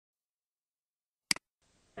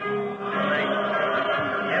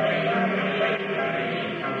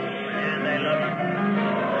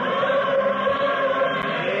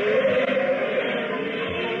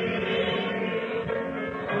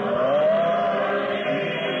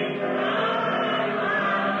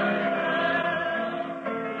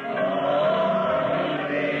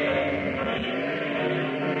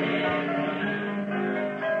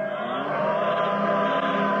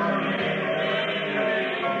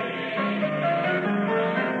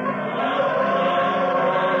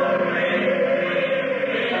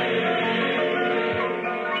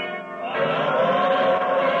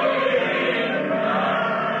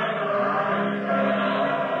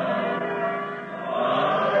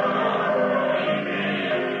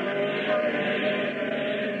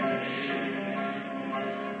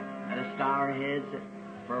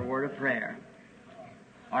a word of prayer.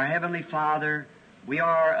 Our Heavenly Father, we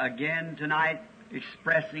are again tonight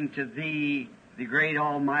expressing to Thee, the great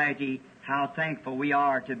Almighty, how thankful we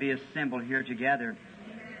are to be assembled here together,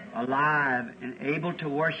 alive and able to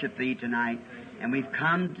worship Thee tonight. And we've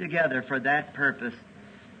come together for that purpose,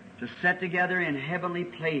 to sit together in heavenly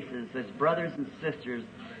places as brothers and sisters,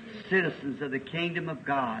 citizens of the kingdom of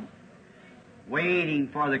God, waiting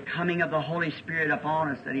for the coming of the Holy Spirit upon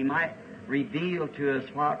us, that He might reveal to us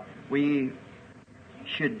what we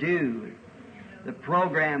should do, the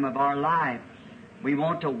program of our life. We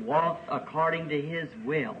want to walk according to His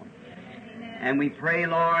will. And we pray,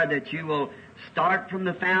 Lord, that You will start from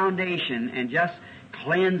the foundation and just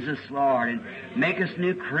cleanse us, Lord, and make us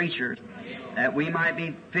new creatures, that we might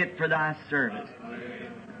be fit for Thy service.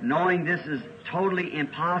 Knowing this is totally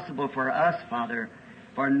impossible for us, Father,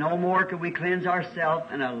 for no more could we cleanse ourselves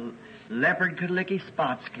than a leopard could lick his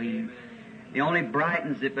spots clean. He only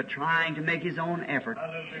brightens it by trying to make his own effort.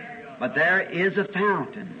 But there is a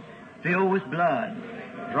fountain filled with blood,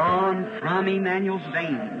 drawn from Emmanuel's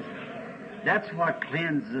veins. That's what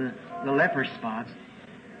cleanses the leper spots.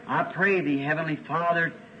 I pray Thee, Heavenly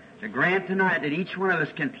Father, to grant tonight that each one of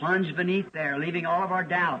us can plunge beneath there, leaving all of our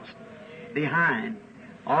doubts behind,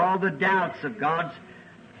 all the doubts of God's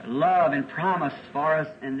love and promise for us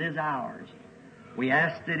in these hours. We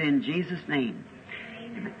ask it in Jesus' name.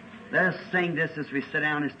 Amen. Let us sing this as we sit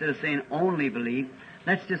down instead of saying only believe.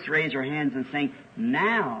 Let's just raise our hands and sing,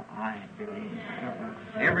 now I believe.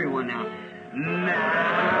 Everyone now. Now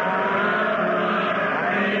I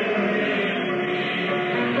believe.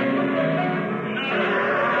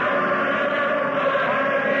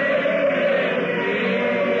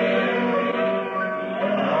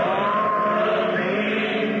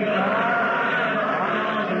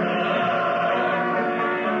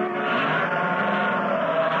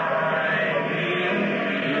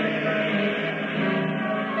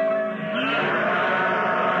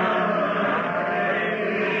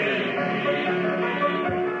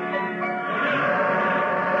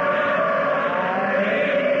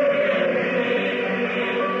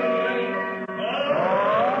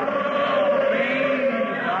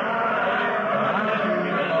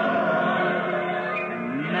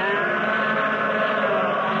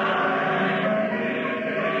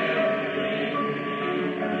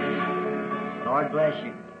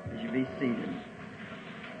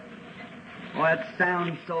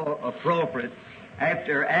 Sounds so appropriate.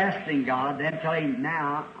 After asking God, then tell Him,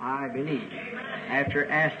 now I believe. After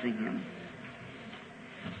asking Him.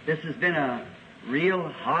 This has been a real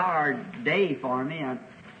hard day for me.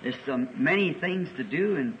 There's so many things to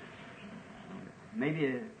do, and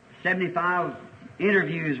maybe 75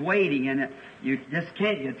 interviews waiting, and you just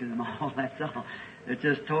can't get to them all, that's all. It's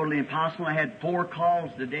just totally impossible. I had 4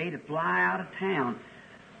 calls today to fly out of town.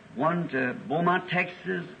 One to Beaumont,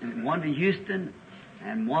 Texas, and one to Houston,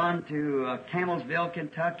 and one to Campbellsville,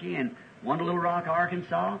 Kentucky, and one to Little Rock,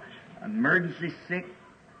 Arkansas. Emergency sick.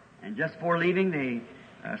 And just before leaving, they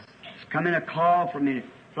come in a call for me to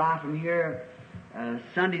fly from here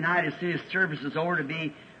Sunday night as soon as service is over to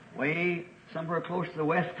be way somewhere close to the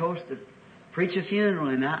West Coast to preach a funeral.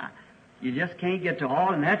 And you just can't get to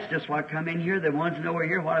all, and that's just what come in here. The ones that know we're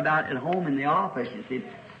here, what about at home in the office, you see?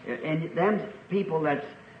 And them people that's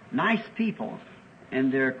nice people,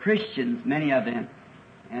 and they're Christians, many of them,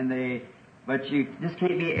 but you just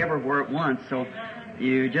can't be everywhere at once, so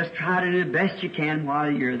you just try to do the best you can while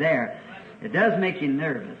you're there. It does make you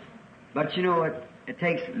nervous, but you know, it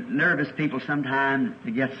takes nervous people sometime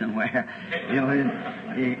to get somewhere. You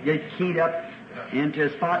know, you get keyed up into a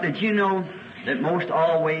spot. Did you know that most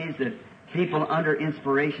always that people under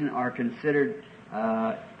inspiration are considered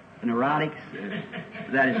neurotics?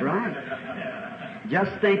 That is right.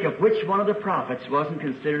 Just think of which one of the prophets wasn't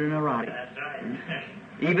considered a neurotic. That's right.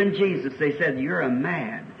 Even Jesus, they said, you're a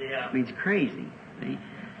mad. Yeah. It means crazy. See?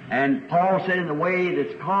 And Paul said in the way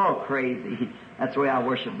that's called crazy, that's the way I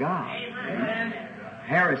worship God. Amen.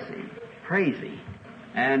 Heresy, crazy.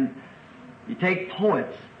 And you take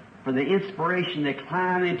poets for the inspiration, they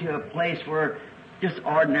climb into a place where just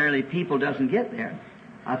ordinarily people doesn't get there.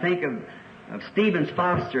 I think of Stephen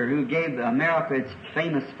Foster, who gave America its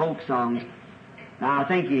famous folk songs. Now, I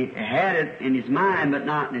think he had it in his mind, but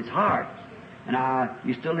not in his heart. And I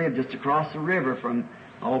used to live just across the river from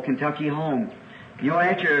old Kentucky home. You know,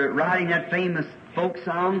 after writing that famous folk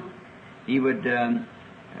song, he would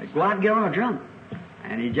go out and get on a drunk.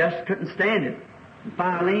 And he just couldn't stand it. And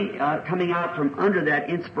finally, coming out from under that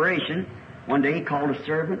inspiration, one day he called a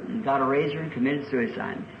servant and got a razor and committed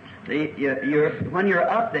suicide. When you're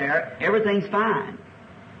up there, everything's fine.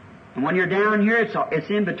 And when you're down here, it's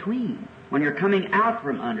in between. when you're coming out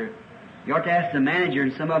from under it. You ought to ask the manager,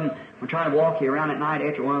 and some of them will try to walk you around at night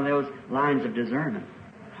after one of those lines of discernment.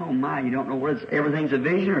 Oh my, you don't know whether everything's a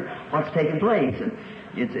vision or what's taking place. And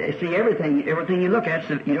see, everything you look at,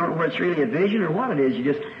 so you don't know whether it's really a vision or what it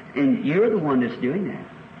is. And you're the one that's doing that.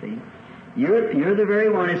 See, you're the very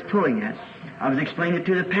one that's pulling that. I was explaining it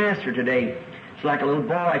to the pastor today. It's like a little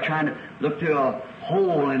boy trying to look through a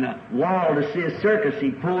hole in a wall to see a circus.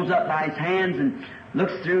 He pulls up by his hands and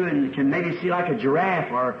looks through and can maybe see like a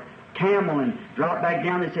giraffe or a camel and drop back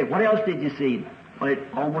down and say, "What else did you see?" Well, it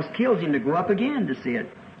almost kills him to go up again to see it.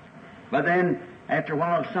 But then, after a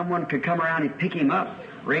while, someone could come around and pick him up,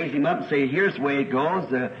 raise him up and say, "Here's the way it goes.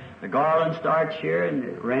 The garland starts here and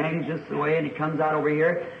it rings this way and he comes out over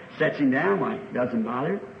here, sets him down." Well, it doesn't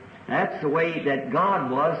bother. That's the way that God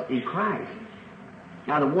was in Christ.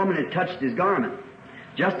 Now, the woman had touched his garment.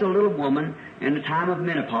 Just a little woman in the time of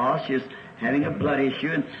menopause. She was having a blood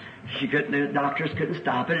issue, and the doctors couldn't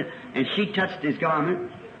stop it. And she touched his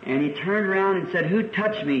garment, and he turned around and said, "Who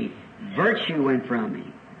touched me? Virtue went from me."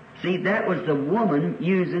 See, that was the woman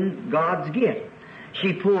using God's gift.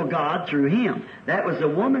 She pulled God through him. That was the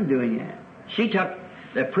woman doing that. She took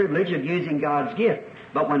the privilege of using God's gift.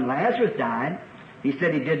 But when Lazarus died, he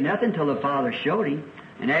said he did nothing till the Father showed him.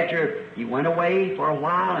 And after he went away for a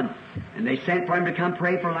while, and they sent for him to come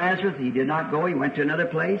pray for Lazarus, he did not go. He went to another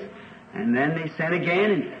place. And then they sent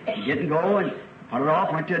again, and he didn't go, and put it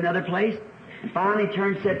off, went to another place. And finally he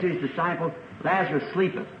turned and said to his disciples, "Lazarus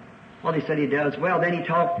sleepeth." Well, they said he does. Well, then he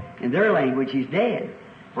talked in their language, "He's dead.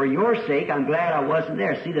 For your sake, I'm glad I wasn't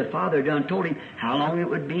there." See, the Father done told him how long it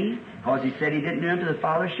would be, because he said he didn't know until the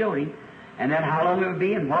Father showed him. And then how long it would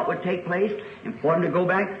be and what would take place, and for him to go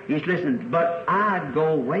back. He's listened, "But I'd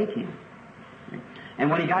go wake him." And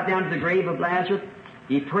when he got down to the grave of Lazarus,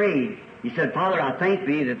 he prayed. He said, "Father, I thank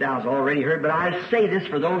thee that thou hast already heard, but I say this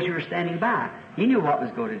for those who are standing by." He knew what was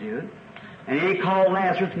going to do. And then he called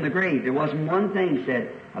Lazarus from the grave. There wasn't one thing said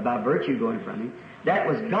about virtue going from him. That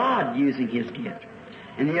was God using his gift.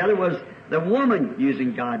 And the other was the woman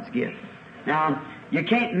using God's gift. Now, you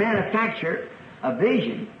can't manufacture a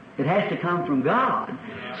vision. It has to come from God.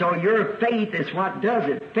 So your faith is what does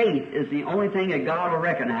it. Faith is the only thing that God will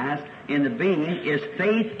recognize in the being, is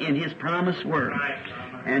faith in his promised word.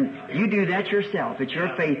 And you do that yourself. It's your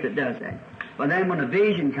faith that does that. But then when a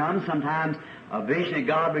vision comes, sometimes a vision that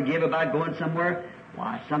God would give about going somewhere,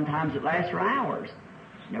 why, sometimes it lasts for hours.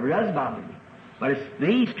 Never does bother me. But it's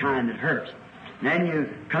these kind that hurts. And then you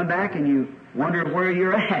come back and you wonder where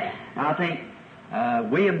you're at. And I think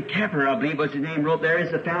William Kepler, I believe was his name, wrote, "There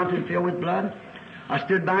is a fountain filled with blood." I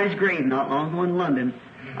stood by his grave not long ago in London.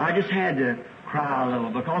 I just had to cry a little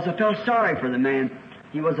because I felt sorry for the man.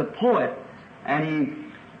 He was a poet, and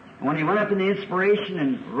when he went up in the inspiration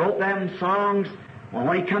and wrote them songs, well,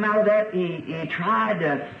 when he come out of that,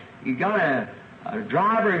 he got a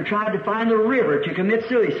driver and tried to find the river to commit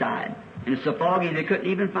suicide. And it's so foggy they couldn't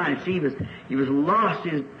even find it. See, he was lost.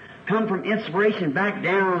 He's come from inspiration back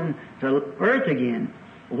down to earth again.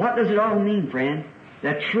 What does it all mean, friend?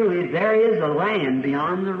 That truly there is a land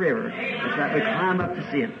beyond the river. It's that we climb up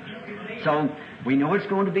to see it. So we know it's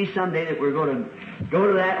going to be someday that we're going to go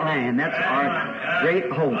to that land. That's our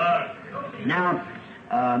great hope. Now,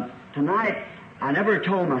 tonight, I never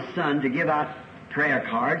told my son to give out prayer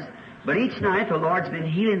cards, but each night the Lord's been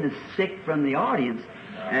healing the sick from the audience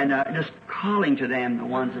and just calling to them, the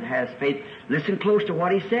ones that has faith. Listen close to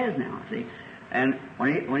what he says now, see, and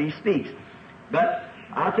when he speaks. But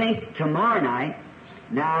I think tomorrow night,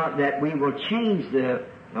 now that we will change the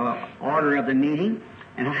order of the meeting,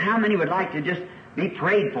 and how many would like to just be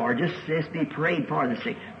prayed for, just be prayed for the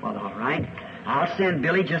sick? Well, all right. I'll send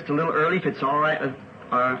Billy just a little early if it's all right with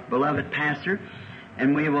our beloved pastor,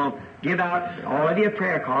 and we will give out all of you a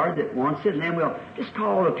prayer card that wants it, and then we'll just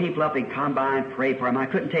call the people up and come by and pray for them. I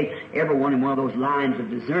couldn't take everyone in one of those lines of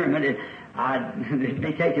discernment. They'd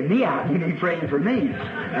be taking me out and he'd be praying for me.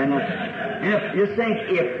 And just think,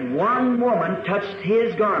 if one woman touched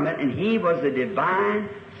his garment and he was the divine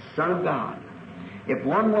Son of God, if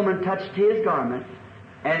one woman touched his garment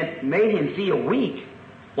and it made him feel weak,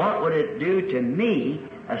 what would it do to me,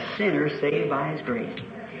 a sinner saved by his grace?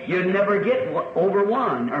 You'd never get over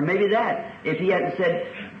one, or maybe that, if he hadn't said,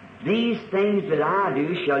 "These things that I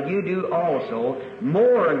do shall you do also,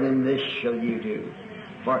 more than this shall you do."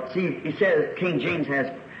 For, see, he says, King James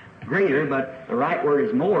has greater, but the right word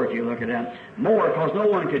is more if you look at that. More, because no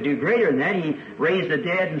one could do greater than that. He raised the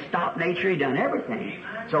dead and stopped nature. He done everything.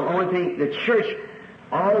 So the only thing, the church,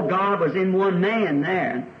 all God was in one man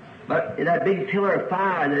there. But that big pillar of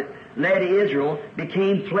fire that led Israel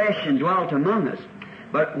became flesh and dwelt among us.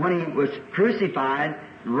 But when he was crucified,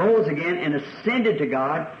 rose again and ascended to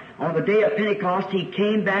God. On the day of Pentecost, He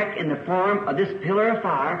came back in the form of this pillar of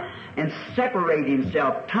fire and separated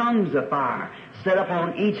Himself, tongues of fire set up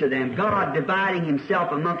on each of them. God dividing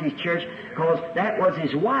Himself among His church, because that was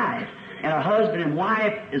His wife. And a husband and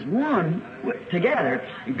wife is one together.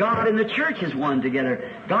 God and the church is one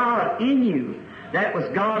together. God in you. That was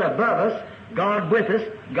God above us, God with us,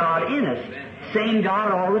 God in us. Same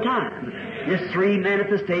God all the time. Just three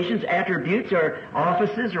manifestations, attributes, or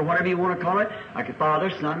offices, or whatever you want to call it, like the Father,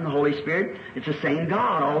 Son, and the Holy Spirit. It's the same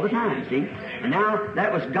God all the time, see? And now,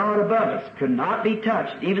 that was God above us. Could not be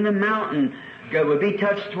touched. Even the mountain would be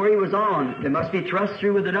touched where He was on. It must be thrust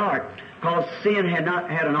through with the dart, because sin had not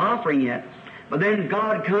had an offering yet. But then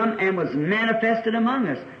God come and was manifested among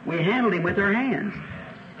us. We handled Him with our hands.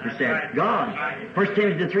 He said, God. 1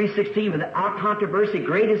 Timothy 3:16, without controversy,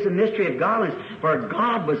 great is the mystery of godliness, for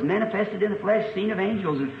God was manifested in the flesh, seen of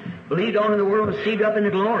angels, and believed on in the world, received up in the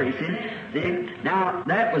glory. See? Now,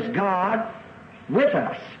 that was God with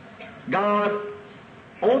us. God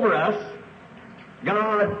over us.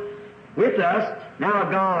 God with us. Now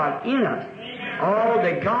God in us. All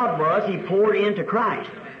that God was, He poured into Christ.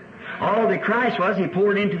 All that Christ was, He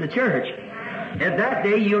poured into the church. At that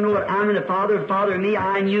day, you'll know that I'm in the Father in me,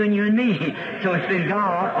 I in you, and you in me. So it's been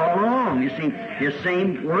God all along. You see, His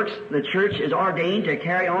same works, the church is ordained to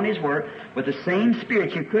carry on His work with the same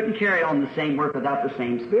Spirit. You couldn't carry on the same work without the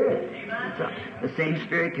same Spirit. So the same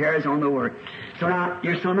Spirit carries on the work. So now,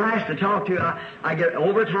 you're so nice to talk to. I get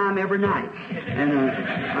overtime every night. And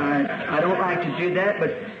I don't like to do that,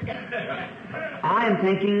 but I am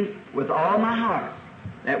thinking with all my heart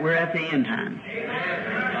that we're at the end time.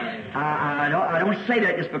 I don't say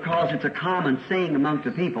that just because it's a common saying among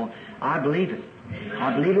the people. I believe it.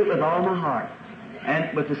 I believe it with all my heart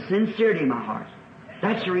and with the sincerity of my heart.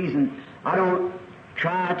 That's the reason I don't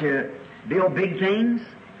try to build big things,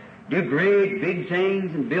 do great big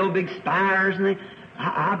things and build big spires and things.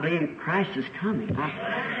 I believe Christ is coming.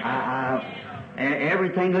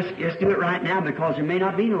 Everything, let's do it right now, because there may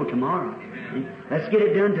not be no tomorrow. Let's get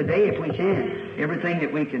it done today if we can. Everything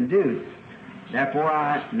that we can do. Therefore,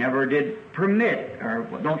 I never did permit, or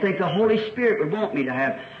don't think the Holy Spirit would want me to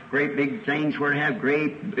have great big things where to have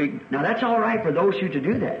great big... Now, that's all right for those who to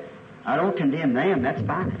do that. I don't condemn them. That's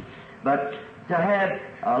fine. But to have,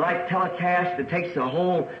 like telecast that takes the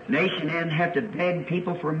whole nation in, have to beg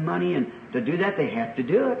people for money, and to do that, they have to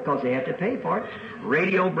do it because they have to pay for it.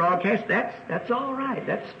 Radio broadcast, that's all right.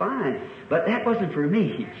 That's fine. But that wasn't for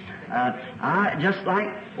me. I'd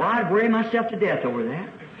worry myself to death over that.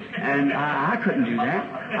 And I couldn't do that.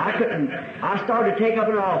 I started to take up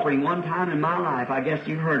an offering one time in my life. I guess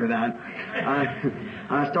you've heard about it.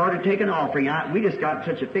 I started taking an offering. We just got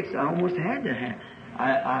such a fix, I almost had to have.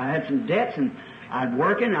 I had some debts, and I'd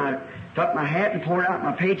working. I took my hat and poured out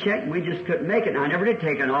my paycheck, and we just couldn't make it. And I never did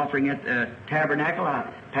take an offering at the tabernacle.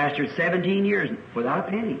 I pastored 17 years without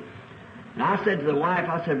a penny. And I said to the wife,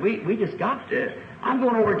 I said, we just got to, I'm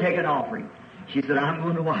going over and take an offering. She said, I'm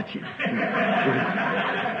going to watch it.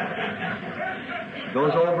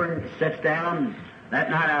 Goes over and sits down. That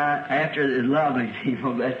night, after the lovely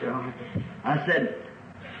people, bless their heart, I said,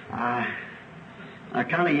 I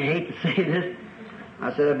kind of hate to say this.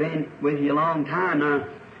 I said, I've been with you a long time now.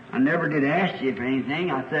 I never did ask you for anything.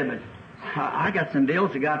 I said, but I got some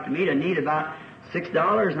bills that got to meet. I need about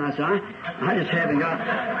 $6. And I said, I just haven't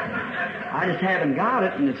got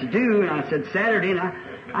it, and it's due. And I said, Saturday, and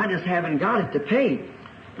I just haven't got it to pay.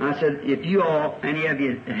 And I said, if you all, any of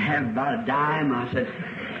you have about a dime, I said,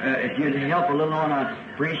 if you'd help a little on,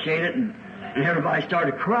 I'd appreciate it. And everybody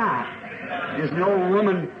started to cry. There's an old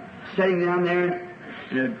woman sitting down there, and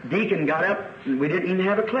the deacon got up, and we didn't even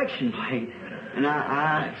have a collection plate. And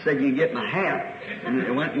I said, you get my hat. And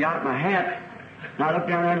I went and got my hat. And I looked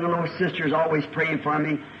down there, and the little sister's always praying for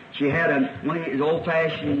me. She had one of these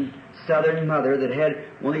old-fashioned Southern mother that had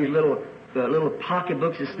one of these little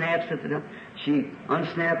pocketbooks that snaps at the top. She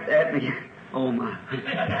unsnapped that, and oh my.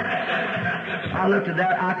 I looked at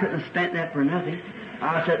that, I couldn't have spent that for nothing.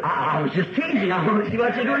 I said, I was just teasing. I wanted to see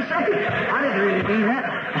what you're going to say. I didn't really mean that.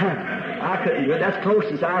 I couldn't do it. That's close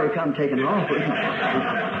as I ever come taking an offering.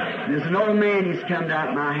 There's an old man who's come down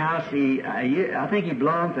to my house. I think he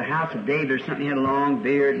belonged to the House of David or something. He had a long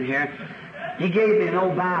beard and hair. He gave me an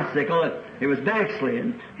old bicycle. It was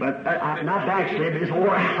backslid, but not backslid, but it's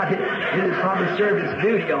wore out. It has probably served its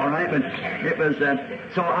duty all right, but it was...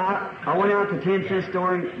 so I went out to the 10-cent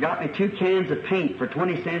store and got me 2 cans of paint for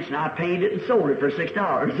 20 cents, and I painted it and sold it for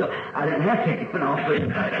 $6. So I didn't have to take it off.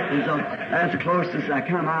 And so that's the closest I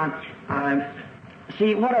come on.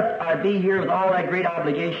 See, what if I'd be here with all that great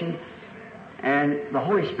obligation, And the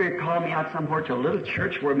Holy Spirit called me out somewhere to a little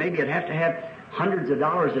church where maybe I'd have to have hundreds of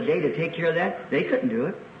dollars a day to take care of that. They couldn't do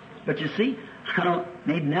it. But you see, I don't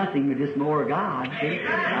need nothing but just more of God. See?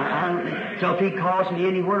 So if He calls me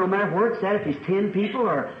anywhere, no matter where it's at, if He's 10 people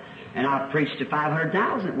and I preached to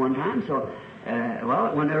 500,000 at one time, so,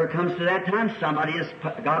 well, whenever it comes to that time,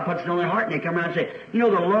 God puts it on their heart and they come around and say, you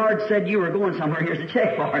know, the Lord said you were going somewhere, here's a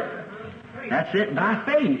check for it. That's it, by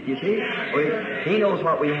faith, you see. He knows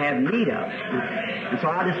what we have need of. And so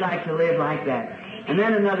I just like to live like that. And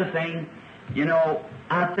then another thing, you know,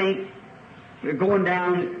 I think we're going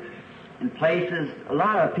down in places, a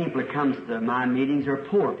lot of people that comes to my meetings are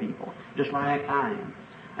poor people, just like I am.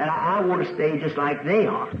 And I want to stay just like they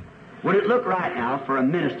are. Would it look right now for a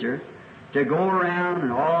minister to go around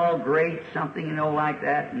and all great something, you know, like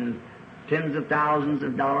that, and tens of thousands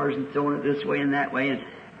of dollars and throwing it this way and that way,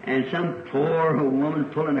 and some poor woman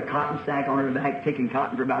pulling a cotton sack on her back, picking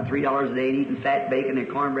cotton for about $3 a day, and eating fat bacon and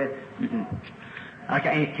cornbread? I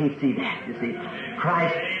can't see that, you see.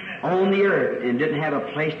 Christ on the earth and didn't have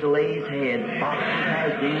a place to lay His head,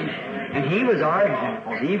 baptized in, and He was our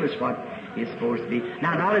example. He was what He's supposed to be.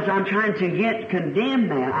 Now, not as I'm trying to condemn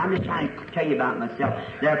man, I'm just trying to tell you about myself.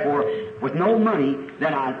 Therefore, with no money,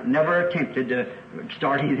 then I never attempted to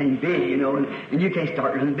start anything big, you know, and you can't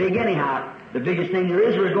start anything big anyhow. The biggest thing there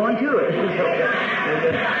is, we're going to it.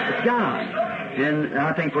 It's God. And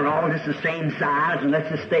I think we're all just the same size, and let's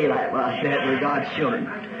just stay like that. We're God's children.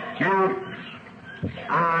 Now,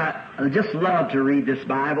 I just love to read this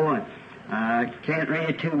Bible. I can't read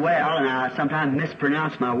it too well, and I sometimes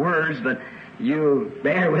mispronounce my words, but you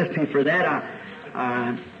bear with me for that.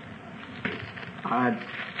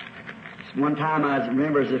 One time I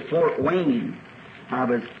remember it was at Fort Wayne. I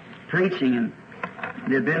was preaching, and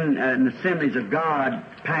there'd been in the Assemblies of God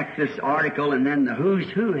packed this article, and then the Who's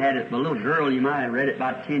Who had it. The little girl, you might have read it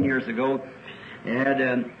about 10 years ago. It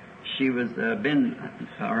had, she was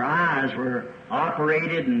her eyes were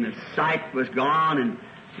operated, and the sight was gone, and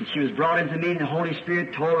she was brought into me, and the Holy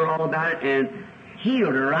Spirit told her all about it and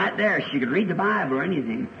healed her right there. She could read the Bible or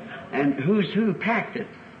anything. And Who's Who packed it.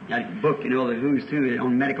 That book, you know, the Who's Who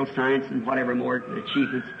on medical science and whatever more, the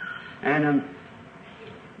cheapest. And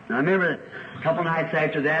I remember a couple nights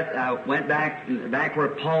after that, I went back where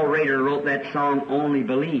Paul Rader wrote that song, Only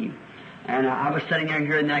Believe. And I was sitting there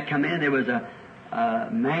hearing that come in. There was a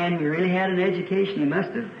man who really had an education. He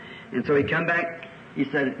must have. And so he come back. He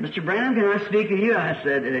said, Mr. Branham, can I speak to you? I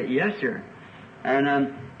said, yes, sir.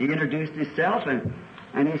 And he introduced himself, and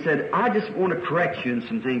he said, I just want to correct you in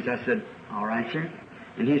some things. I said, all right, sir.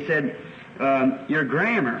 And he said, your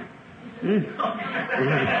grammar.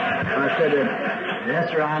 I said, yes,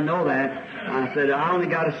 sir, I know that. I said, I only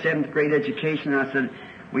got a 7th grade education. I said,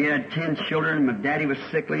 we had 10 children, and my daddy was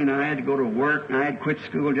sickly, and I had to go to work, and I had quit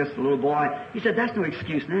school just a little boy. He said, that's no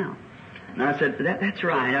excuse now. And I said, that's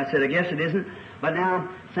right. I said, I guess it isn't. But now,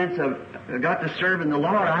 since I've got to serve in the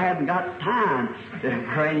Lord, I haven't got time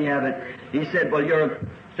for any of it. He said, well,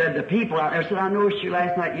 said the people out there, said, I noticed you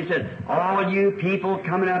last night. You said, all you people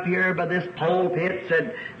coming up here by this pulpit,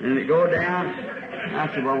 said, and it go down. I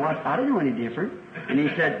said, well, what? I don't know any different. And he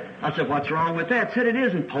said, I said, what's wrong with that? Said, it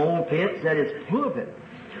isn't pulpit. Said, it's pulpit.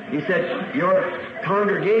 He said, your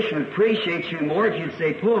congregation would appreciate you more if you'd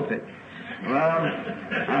say pulpit. Well,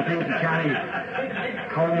 I think you kind of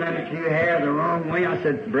combed into your hair the wrong way. I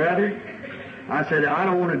said, brother, I said, I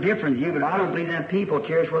don't want to differ with you, but I don't believe that people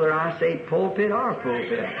cares whether I say pulpit or pulpit.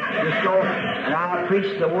 Just so and I'll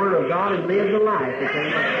preach the Word of God and live the life.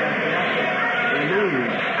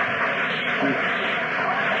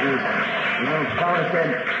 The little fellow said,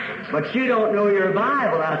 but you don't know your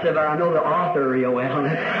Bible. I said, but I know the author real well.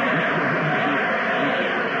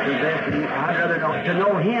 I'd rather to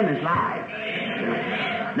know Him is life.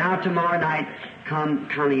 Now tomorrow night, come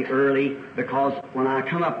kind of early, because when I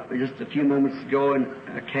come up just a few moments ago in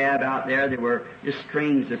a cab out there were just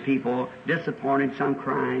strings of people, disappointed, some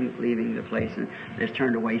crying, leaving the place, and they just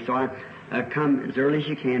turned away. So I come as early as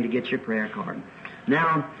you can to get your prayer card.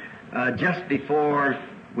 Now, just before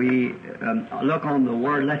we look on the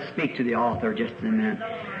Word, let's speak to the author just in a minute.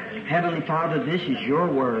 Heavenly Father, this is your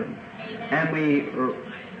Word, and we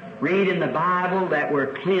read in the Bible that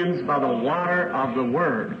we're cleansed by the water of the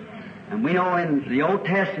Word. And we know in the Old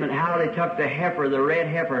Testament how they took the heifer, the red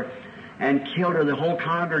heifer, and killed her, the whole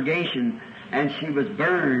congregation, and she was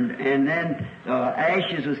burned. And then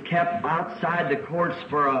ashes was kept outside the courts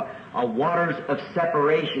for a waters of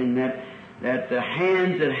separation, that the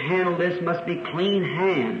hands that handle this must be clean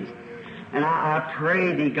hands. And I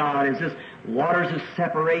pray thee, God, as this waters of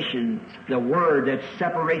separation, the Word that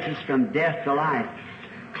separates us from death to life,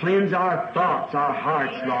 cleanse our thoughts, our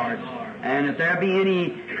hearts, Lord. And if there be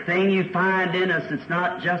anything you find in us that's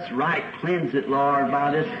not just right, cleanse it, Lord,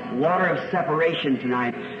 by this water of separation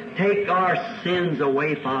tonight. Take our sins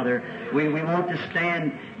away, Father. We want to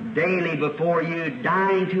stand daily before you,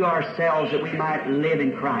 dying to ourselves that we might live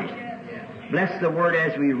in Christ. Bless the Word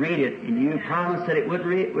as we read it. And you promised that it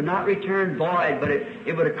would not return void, but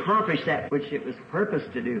it would accomplish that which it was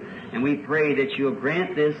purposed to do. And we pray that you'll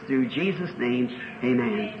grant this through Jesus' name.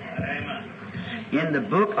 Amen. Amen. In the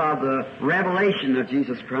book of the Revelation of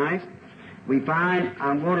Jesus Christ, we find,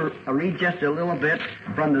 I'm going to read just a little bit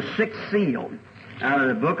from the 6th seal. Out of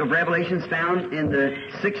the book of Revelations found in the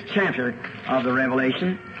 6th chapter of the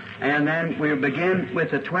Revelation. And then we'll begin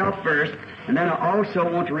with the 12th verse. And then I also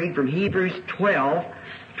want to read from Hebrews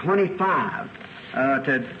 12:25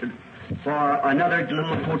 for another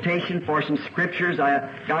little quotation for some scriptures I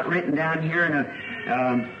got written down here, and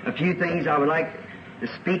a few things I would like to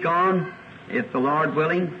speak on, if the Lord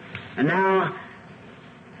willing. And now,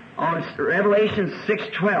 on Revelation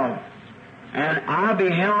 6:12, and I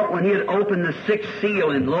beheld when he had opened the 6th seal,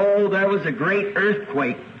 and lo, there was a great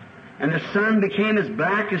earthquake, and the sun became as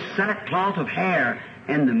black as sackcloth of hair,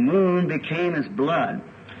 and the moon became as blood.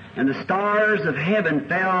 And the stars of heaven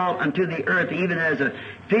fell unto the earth, even as a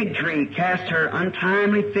fig tree casts her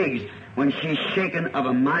untimely figs when she is shaken of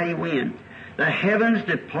a mighty wind. The heavens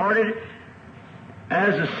departed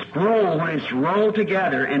as a scroll when it's rolled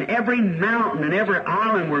together, and every mountain and every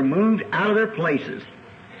island were moved out of their places.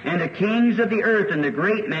 And the kings of the earth, and the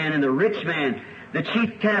great man, and the rich man, the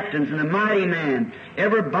chief captains, and the mighty man,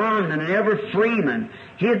 every bondman and every freeman,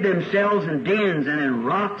 hid themselves in dens and in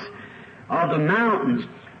rocks of the mountains,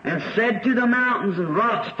 and said to the mountains and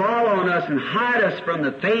rocks, fall on us, and hide us from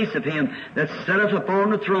the face of him that sitteth upon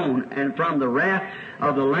the throne, and from the wrath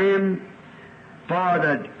of the Lamb. For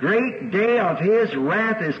the great day of his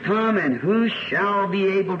wrath is come, and who shall be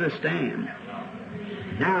able to stand?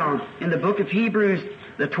 Now, in the book of Hebrews,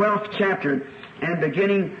 the 12th chapter, and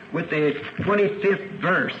beginning with the 25th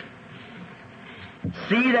verse,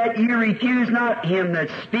 see that ye refuse not him that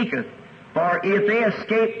speaketh, for if they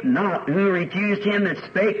escape not who refused him that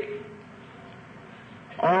spake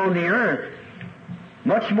on the earth,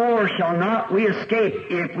 much more shall not we escape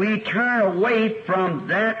if we turn away from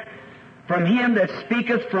him that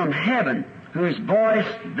speaketh from heaven, whose voice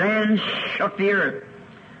then shook the earth.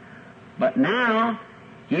 But now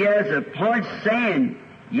he has a point saying,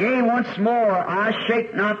 yea, once more I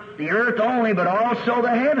shake not the earth only, but also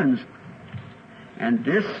the heavens. And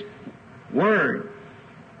this word,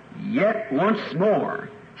 yet once more,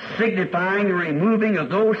 signifying the removing of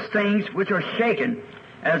those things which are shaken,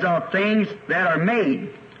 as of things that are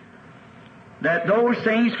made, that those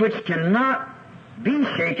things which cannot be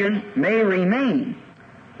shaken may remain.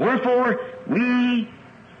 Wherefore we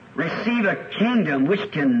receive a kingdom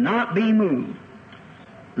which cannot be moved.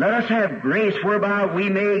 Let us have grace whereby we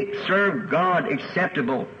may serve God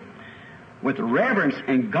acceptable, with reverence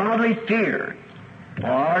and godly fear, for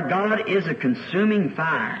our God is a consuming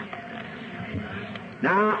fire.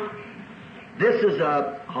 Now, this is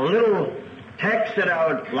a little text that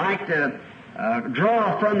I would like to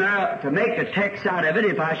draw from there to make a text out of it,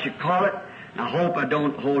 if I should call it. I hope I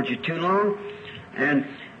don't hold you too long. And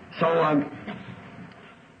so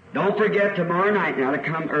don't forget tomorrow night now to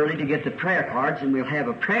come early to get the prayer cards, and we'll have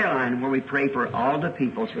a prayer line where we pray for all the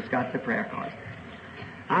people who's got the prayer cards.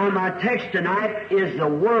 My text tonight is the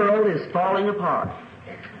world is falling apart.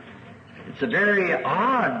 It's a very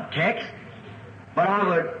odd text, but I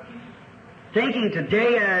was thinking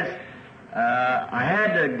today as I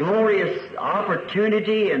had the glorious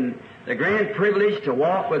opportunity and the grand privilege to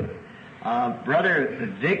walk with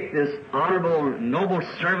Brother Vic, this honorable, noble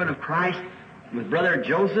servant of Christ, with Brother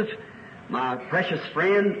Joseph, my precious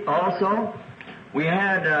friend also. We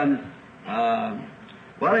had,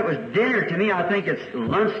 well, it was dinner to me. I think it's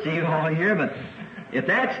lunch to you all here, but if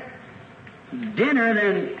that's dinner,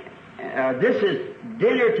 then this is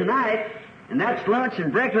dinner tonight, and that's lunch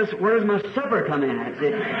and breakfast. Where's my supper come in?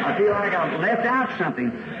 I feel like I've left out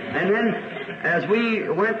something. And then as we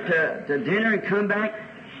went to dinner and come back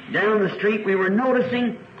down the street, we were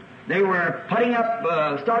noticing they were putting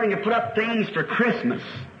up, starting to put up things for Christmas.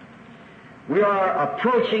 We are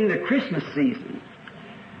approaching the Christmas season,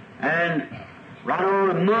 and right on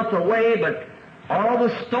a month away, but all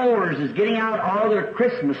the stores is getting out all their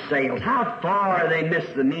Christmas sales. How far they miss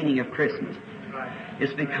the meaning of Christmas.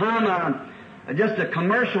 It's become just a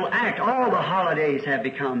commercial act. All the holidays have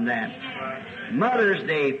become that. Mother's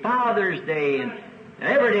Day, Father's Day, and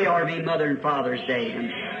every day ought to be Mother and Father's Day.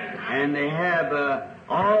 And they have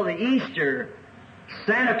all the Easter.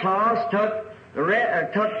 Santa Claus took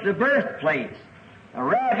the birthplace. a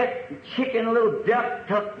rabbit, a chicken, a little duck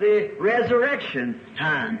took the resurrection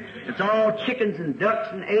time. It's all chickens and ducks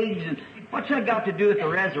and eggs, and what's that got to do with the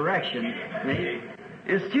resurrection?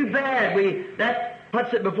 It's too bad that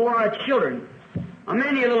puts it before our children.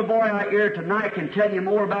 Many a little boy out here tonight can tell you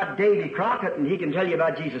more about Davy Crockett than he can tell you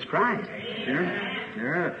about Jesus Christ.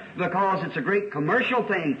 Sure. Because it's a great commercial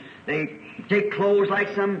thing. They take clothes like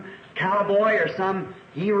some cowboy or some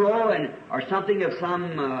hero or something of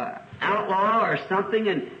some outlaw or something,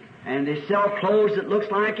 and they sell clothes that looks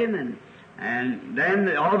like him, and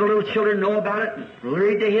then all the little children know about it and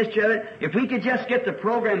read the history of it. If we could just get the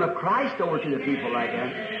program of Christ over to the people like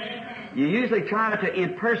that, you usually try to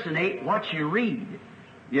impersonate what you read.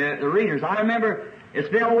 The readers. I remember it's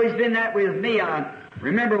always been that way with me. I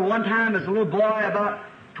remember one time as a little boy, about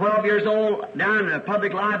 12 years old, down in the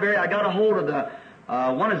public library, I got a hold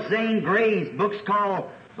of one of Zane Grey's books called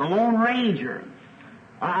The Lone Ranger.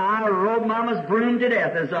 I rode Mama's broom to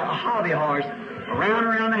death as a hobby horse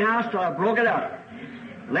around the house till I broke it up.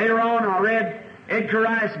 Later on, I read Edgar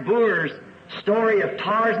Rice Burroughs' story of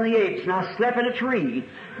Tarzan the Apes, and I slept in a tree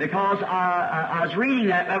because I was reading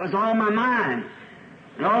that. That was on my mind.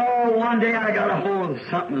 And one day I got a hold of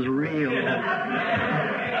something that was real.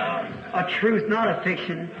 A truth, not a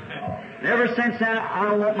fiction. And ever since then,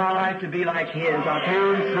 I want my life to be like his. I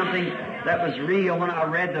found something that was real when I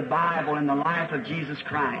read the Bible and the life of Jesus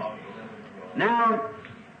Christ. Now,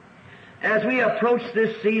 as we approach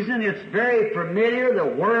this season, it's very familiar. The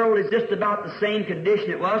world is just about the same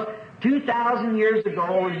condition it was 2,000 years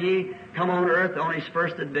ago when He come on earth on His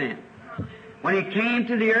first advent. When He came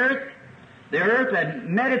to the earth had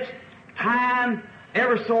met its time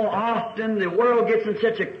ever so often. The world gets in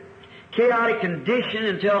such a chaotic condition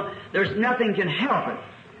until there's nothing can help it.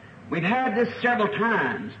 We've had this several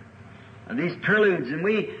times, these preludes, and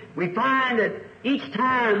we find that each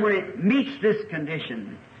time when it meets this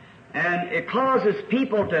condition, and it causes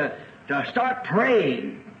people to start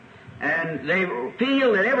praying, and they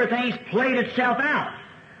feel that everything's played itself out,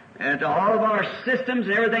 and all of our systems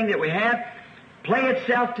and everything that we have play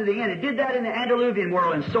itself to the end. It did that in the antediluvian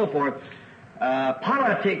world and so forth.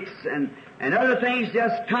 Politics and other things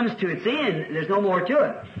just comes to its end. There's no more to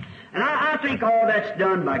it. And I think all that's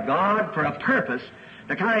done by God for a purpose,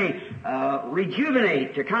 to kind of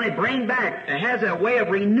rejuvenate, to kind of bring back. It has a way of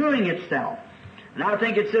renewing itself. And I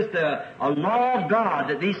think it's just a law of God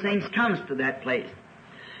that these things comes to that place.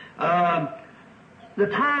 The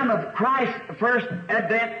time of Christ's first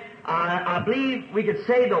advent, I believe we could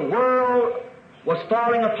say the world was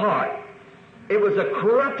falling apart. It was a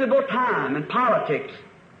corruptible time in politics,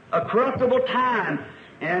 a corruptible time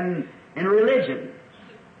in religion.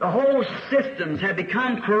 The whole systems had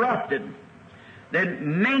become corrupted. They'd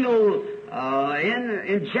mingled in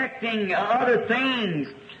injecting other things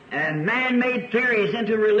and man-made theories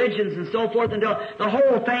into religions and so forth until the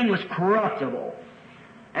whole thing was corruptible.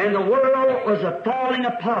 And the world was falling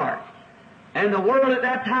apart. And the world at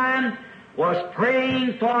that time was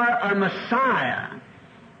praying for a Messiah.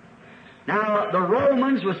 Now, the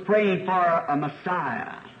Romans was praying for a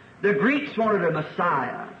Messiah. The Greeks wanted a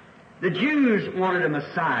Messiah. The Jews wanted a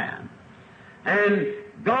Messiah. And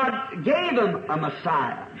God gave them a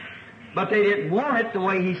Messiah. But they didn't want it the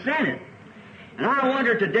way He sent it. And I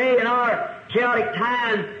wonder today in our chaotic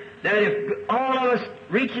time that if all of us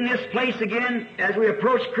reach in this place again as we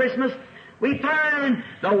approach Christmas, we find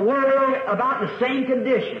the world about the same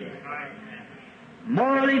condition.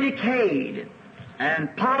 Morally decayed,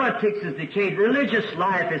 and politics is decayed, religious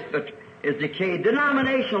life is decayed,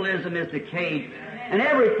 denominationalism is decayed, and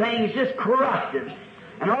everything's just corrupted.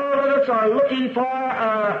 And all of us are looking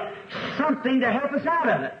for something to help us out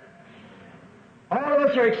of it. All of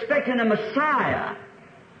us are expecting a Messiah.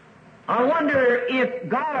 I wonder if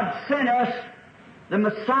God sent us the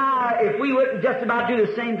Messiah, if we wouldn't just about do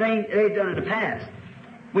the same thing they'd done in the past.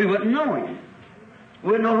 We wouldn't know Him.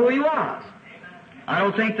 We wouldn't know who He was. I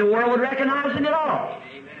don't think the world would recognize Him at all.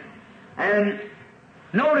 And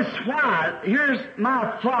notice why. Here's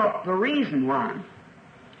my thought, the reason why.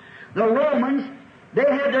 The Romans, they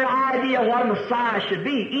had their idea of what a Messiah should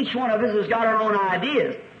be. Each one of us has got our own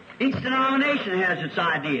ideas. Each denomination has its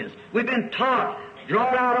ideas. We've been taught,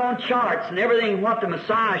 drawn out on charts and everything what the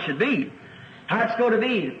Messiah should be. How it's going to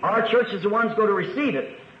be. Our church is the ones going to receive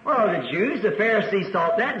it. Well, the Jews, the Pharisees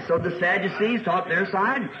thought that, and so the Sadducees taught their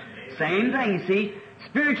side. Same thing, see.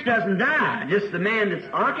 Spirits doesn't die, just the man that's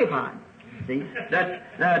occupied. See?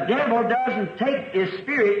 That the devil doesn't take his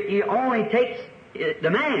spirit, he only takes the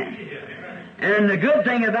man. And the good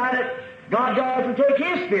thing about it, God doesn't take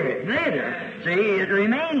His spirit neither. See, it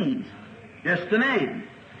remains just the man.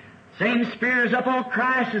 Same Spirit is up on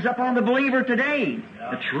Christ is up on the believer today,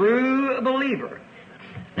 the true believer.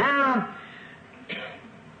 Now,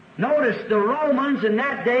 notice the Romans in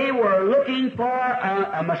that day were looking for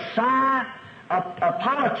a Messiah, a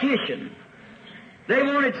politician. They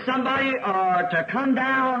wanted somebody to come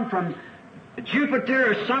down from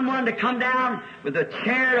Jupiter, or someone to come down with a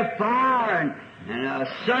chariot of fire and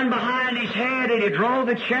a sun behind his head, and he drove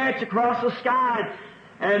the chariots across the sky,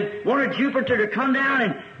 and wanted Jupiter to come down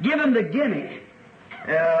and give them the gimmick,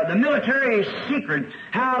 the military secret,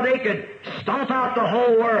 how they could stomp out the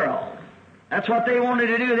whole world. That's what they wanted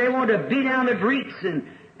to do. They wanted to beat down the Greeks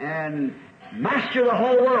and master the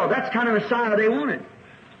whole world. That's the kind of Messiah they wanted.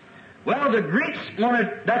 Well, the Greeks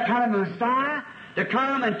wanted that kind of Messiah to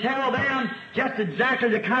come and tell them just exactly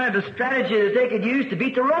the kind of a strategy that they could use to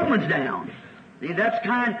beat the Romans down. See, that's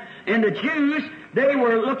kind. And the Jews, they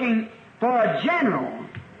were looking for a general,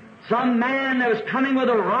 some man that was coming with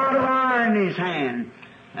a rod of iron in his hand,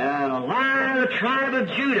 and a lion of the tribe of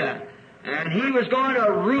Judah, and he was going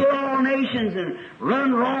to rule all nations and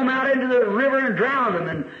run Rome out into the river and drown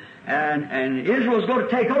them, and Israel was going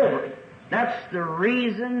to take over. That's the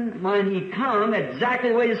reason when he come, exactly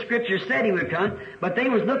the way the Scripture said he would come, but they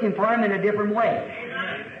was looking for him in a different way.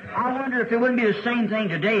 I wonder if it wouldn't be the same thing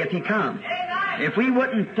today if he come. If we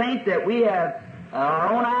wouldn't think that we have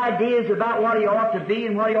our own ideas about what he ought to be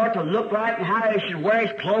and what he ought to look like and how he should wear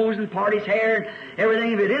his clothes and part his hair and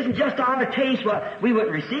everything. If it isn't just our taste, well, we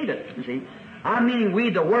wouldn't receive it, you see. I'm meaning we,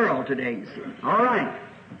 the world today, you see. All right.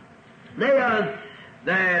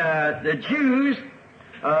 The Jews,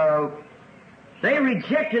 they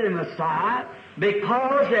rejected the Messiah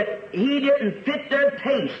because that he didn't fit their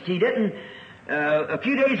taste. He didn't. A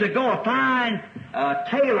few days ago, a fine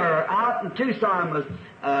tailor out in Tucson was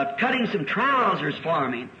cutting some trousers for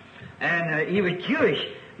me, and he was Jewish.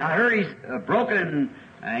 And I heard he's broken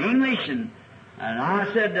English, and I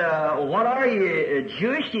said, "What are you,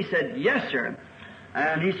 Jewish?" He said, "Yes, sir."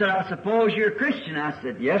 And he said, "I suppose you're a Christian." I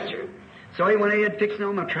said, "Yes, sir." So he went ahead fixing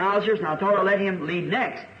on my trousers, and I thought I'd let him lead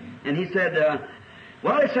next. And he said,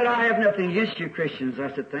 "Well," he said, "I have nothing against you Christians."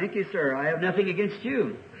 I said, "Thank you, sir. I have nothing against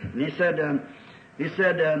you." And he said,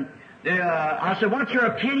 I said, "What's your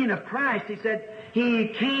opinion of Christ?" He said, "He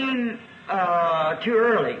came too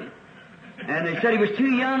early." And they said he was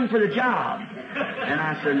too young for the job. And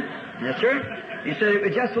I said, "Yes, sir." He said it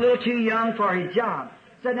was just a little too young for his job.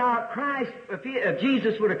 He said, "Now, Christ, if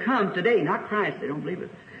Jesus would have come today," not Christ, they don't believe it.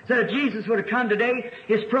 Said if Jesus would have come today,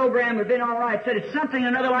 his program would have been all right. Said it's something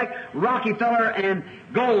another like Rockefeller and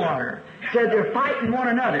Goldwater. Said they're fighting one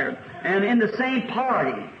another and in the same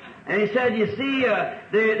party. And he said, "You see,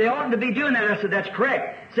 they oughtn't to be doing that." I said, "That's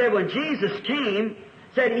correct." Said when Jesus came,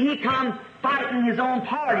 said he come fighting his own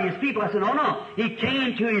party, his people. I said, "Oh no, he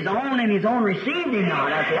came to his own and his own received him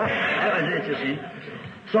not." I said, "That was interesting."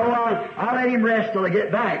 So I'll let him rest till I get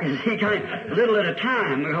back. You see, kind of a little at a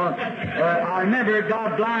time. Because, I remember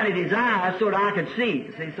God blinded his eyes so that I could see.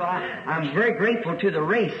 See, so I'm very grateful to the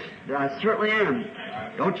race. I certainly am.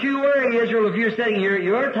 Don't you worry, Israel, if you're sitting here.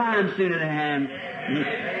 Your time's soon at hand.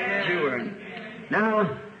 Don't you worry. Now,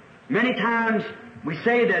 many times we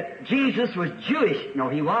say that Jesus was Jewish. No,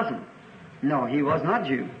 he wasn't. No, he was not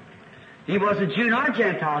Jew. He wasn't Jew nor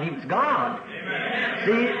Gentile. He was God.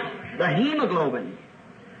 See, the hemoglobin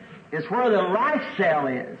is where the life cell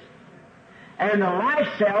is. And the life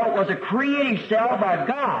cell was a creating cell by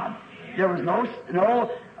God. There was no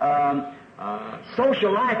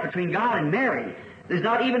social life between God and Mary. There's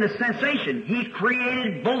not even a sensation. He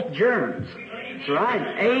created both germs. That's right,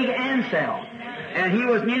 egg and cell. And he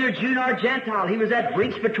was neither Jew nor Gentile. He was that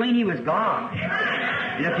breach between. He was God.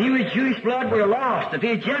 And if he was Jewish blood, we're lost. If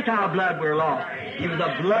he was Gentile blood, we're lost. He was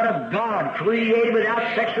the blood of God, created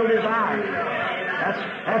without sexual desire.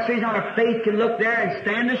 That's the reason our faith can look there and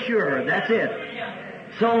stand assured. That's it.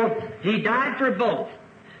 So he died for both.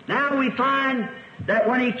 Now we find that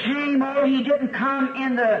when he came, he didn't come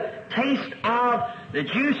in the taste of the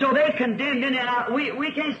Jews, so they condemned him. And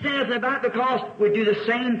we can't stand nothing about it because we do the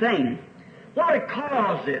same thing. What had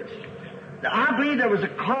caused this? I believe there was a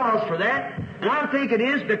cause for that, and I think it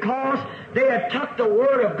is because they had took the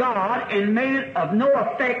Word of God and made it of no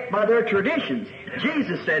effect by their traditions.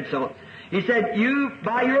 Jesus said so. He said, "You,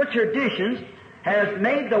 by your traditions, has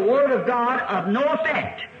made the Word of God of no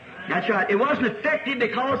effect." That's right. It wasn't effective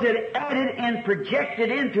because it added and projected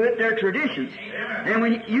into it their traditions. And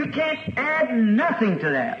when you can't add nothing to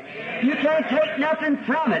that. You can't take nothing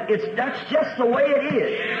from it. That's just the way it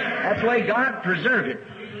is. That's the way God preserved it.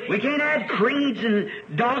 We can't add creeds and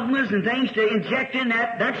dogmas and things to inject in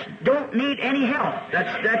that. That don't need any help.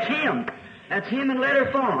 That's Him. That's Him in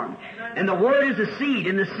letter form. And the Word is the seed,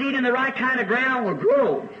 and the seed in the right kind of ground will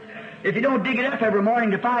grow. If you don't dig it up every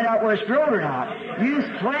morning to find out where it's grown or not, you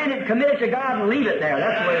just plant it, commit it to God, and leave it there.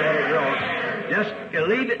 That's the way that it grows. Just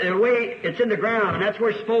leave it the way it's in the ground, and that's where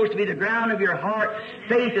it's supposed to be, the ground of your heart.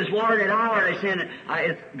 Faith is watered at hour. They said,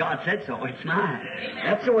 God said so. It's mine.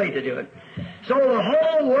 That's the way to do it. So the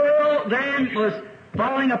whole world then was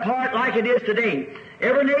falling apart like it is today.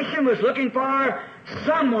 Every nation was looking for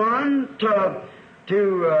someone to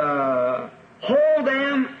hold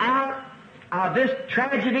them out of this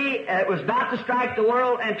tragedy that was about to strike the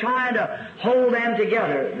world and trying to hold them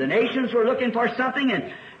together. The nations were looking for something,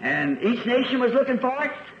 and each nation was looking for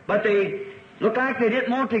it, but they looked like they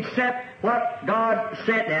didn't want to accept what God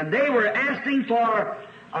sent them. They were asking for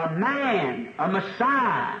a man, a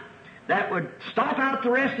Messiah, that would stop out the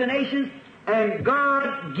rest of the nations, and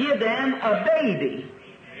God give them a baby.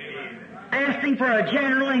 Asking for a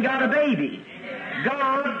general and got a baby.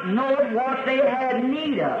 God knowed what they had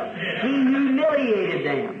need of. He humiliated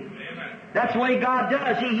them. That's the way God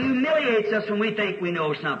does. He humiliates us when we think we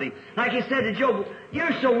know something. Like He said to Job, you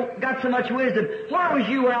got so much wisdom. Where was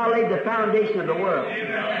you when I laid the foundation of the world?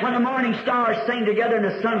 When the morning stars sang together and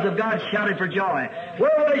the sons of God shouted for joy.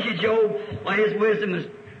 Where was you, Job, when His wisdom was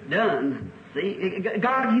done? See,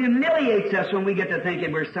 God humiliates us when we get to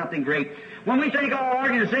thinking we're something great. When we think our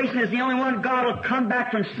organization is the only one, God will come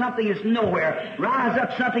back from something that's nowhere, rise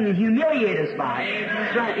up something and humiliate us by it.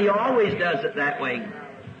 That's right. He always does it that way.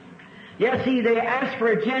 Yes, see, they asked for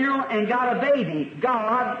a general and got a baby.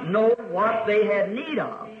 God knows what they had need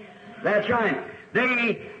of. That's right.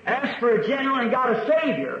 They asked for a general and got a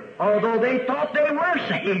Savior, although they thought they were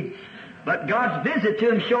saved. But God's visit to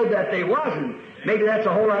them showed that they wasn't. Maybe that's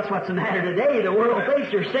what's the matter today. The world thinks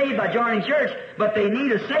they're saved by joining church, but they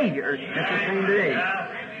need a Savior. That's the same today.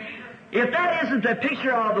 If that isn't the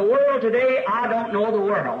picture of the world today, I don't know the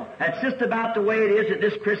world. That's just about the way it is at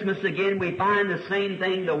this Christmas again. We find the same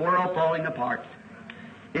thing, the world falling apart.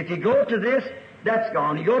 If you go to this, that's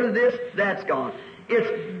gone. You go to this, that's gone.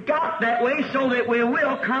 It's got that way so that we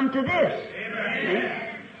will come to this.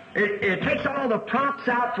 It takes all the props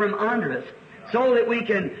out from under us so that we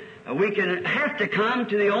can have to come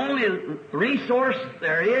to the only resource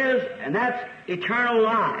there is, and that's eternal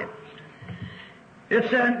life.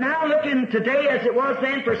 It's now looking today as it was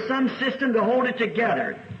then for some system to hold it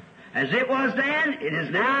together. As it was then, it is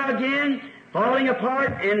now again falling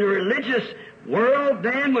apart, and the religious world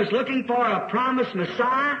then was looking for a promised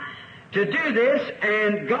Messiah to do this,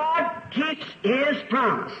 and God keeps His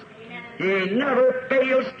promise. He never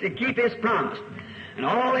fails to keep His promise. In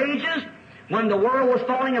all ages, when the world was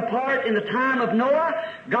falling apart in the time of Noah,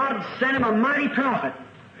 God sent him a mighty prophet.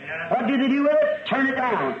 What did He do with it? Turn it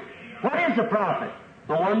down. What is the prophet?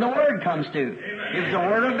 The one the Word comes to. It's the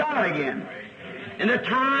Word of God again. In the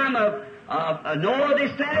time of Noah, they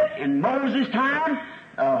sent it. In Moses' time,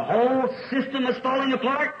 the whole system was falling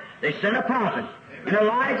apart. They sent a prophet. In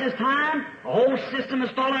Elijah's time, the whole system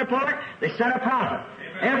is falling apart. They sent a prophet.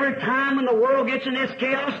 Every time when the world gets in this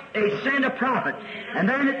chaos, they send a prophet. And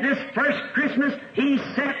then at this first Christmas, He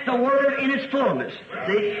sent the Word in its fullness.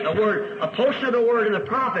 See, the Word, a portion of the Word and the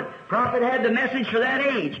prophet. Prophet had the message for that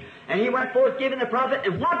age. And he went forth giving the prophet.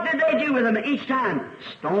 And what did they do with him each time?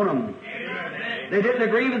 Stone them. They didn't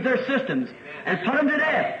agree with their systems. And put them to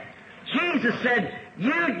death. Jesus said,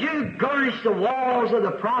 you do garnish the walls of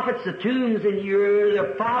the prophets, the tombs, and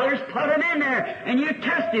the fathers. Put them in there. And you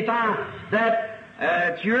testify that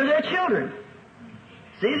you're their children.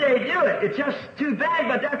 See, they do it. It's just too bad,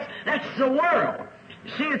 but that's the world.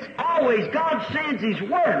 See, it's always God sends His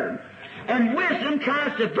Word, and wisdom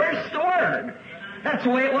tries to burst the Word. That's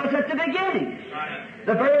the way it was at the beginning.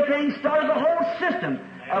 The very thing started the whole system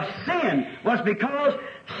of sin was because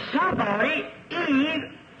somebody,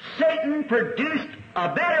 Eve, Satan, produced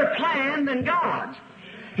a better plan than God's.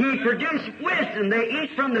 He produced wisdom. They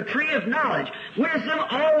eat from the tree of knowledge. Wisdom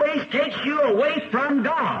always takes you away from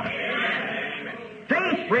God.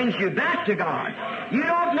 Faith brings you back to God. You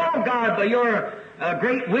don't know God by your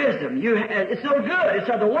great wisdom. It's no good. It's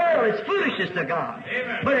of the world. It's foolishness to God.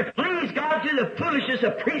 But it pleased God through the foolishness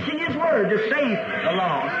of preaching His Word to save the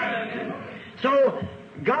lost. So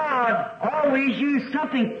God always used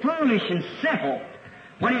something foolish and simple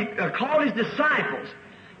when He called His disciples.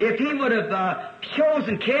 If He would have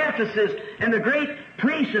chosen Caiaphas and the great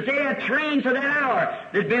priests that they had trained for that hour,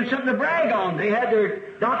 there'd been something to brag on. They had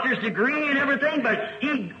their doctor's degree and everything, but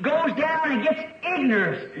He goes down and gets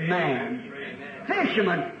ignorant man,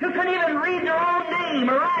 fishermen, who couldn't even read their own name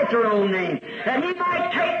or write their own name, that He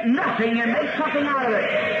might take nothing and make something out of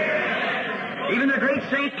it. Even the great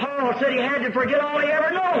St. Paul said he had to forget all he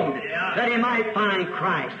ever known that he might find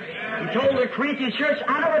Christ. He told the Corinthian church,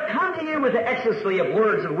 I never come to you with the ecstasy of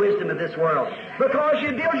words of wisdom of this world, because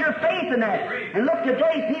you build your faith in that. And look,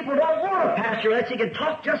 today people don't want a pastor unless he can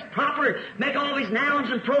talk just proper, make all these nouns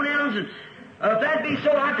and pronouns. And if that be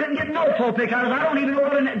so, I couldn't get no pulpit, because I don't even know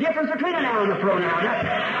what the difference between a noun and a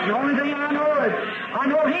pronoun. The only thing I know is I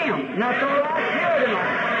know him, and that's all I care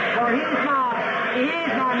tonight. For he's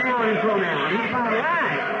my noun and pronoun. He's my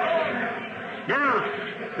life. Now,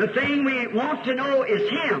 the thing we want to know is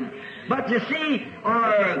him. But you see,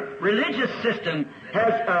 our religious system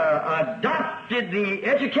has adopted the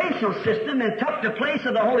educational system and took the place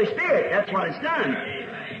of the Holy Spirit. That's what it's done.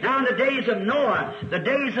 Now, in the days of Noah, the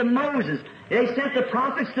days of Moses, they sent the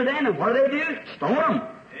prophets to them, and what do? Stone them.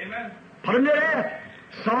 Amen. Put them to death.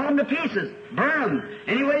 Saw them to pieces. Burn them.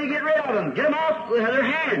 Any way you get rid of them. Get them off with their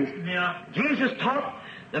hands. Yeah. Jesus taught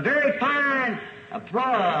the very fine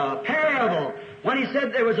parable when he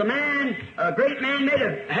said there was a man, a great man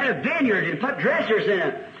had a vineyard and put dressers in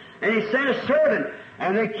it. And he sent a servant,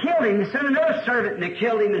 and they killed him. He sent another servant, and they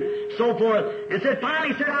killed him, and so forth. And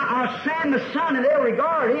finally said, I'll send the son, and they'll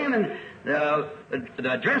regard him. And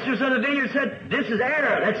the dressers of the vineyard said, this is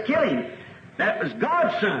error, let's kill him. That was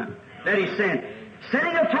God's son that he sent.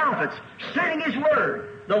 Sending the prophets, sending his word.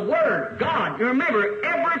 The Word, God. You remember,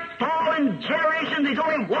 every fallen generation, there's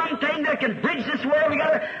only one thing that can bridge this world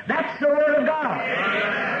together. That's the Word of God.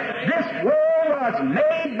 This world was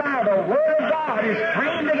made by the Word of God. It's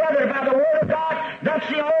framed together by the Word of God. That's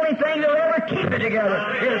the only thing that'll ever keep it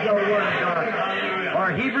together, is the Word of God.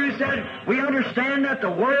 Or Hebrews said, we understand that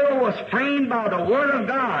the world was framed by the Word of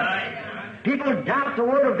God. People doubt the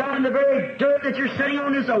Word of God, and the very dirt that you're sitting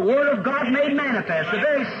on is the Word of God made manifest. The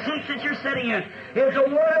very seats that you're sitting in is the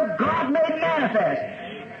Word of God made manifest.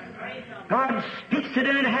 God speaks it,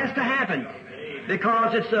 and it has to happen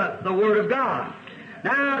because it's the Word of God.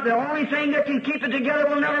 Now, the only thing that can keep it together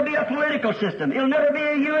will never be a political system. It'll never be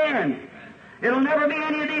a UN. It'll never be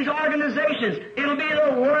any of these organizations. It'll be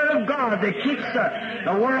the Word of God that keeps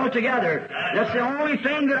the world together. That's the only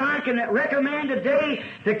thing that I can recommend today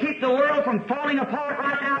to keep the world from falling apart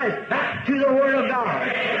right now is back to the Word of God.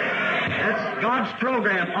 That's God's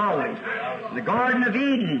program always. The Garden of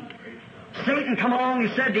Eden. Satan come along,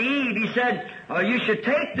 he said to Eve, he said, you should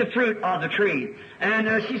take the fruit of the tree.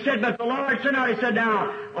 And she said, but the Lord said, no, he said,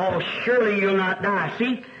 now, oh, surely you'll not die.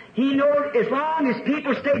 See? He knows as long as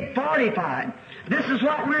people stay fortified, this is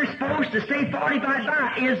what we're supposed to stay fortified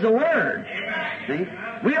by, is the Word. See?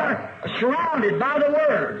 We are surrounded by the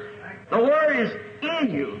Word. The Word is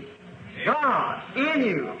in you. God, in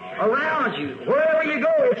you, around you. Wherever you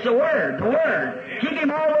go, it's the Word. The Word. Keep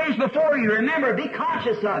Him always before you. Remember, be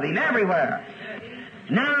conscious of Him everywhere.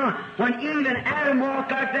 Now, when Eve and Adam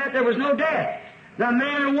walked like that, there was no death. The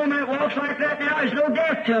man or woman that walks like that now, there's no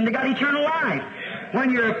death to them. They got eternal life.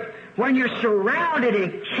 When you're surrounded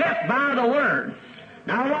and kept by the Word.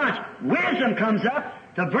 Now watch, wisdom comes up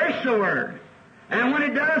to burst the Word. And when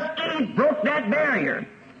it does, Eve broke that barrier.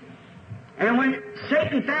 And when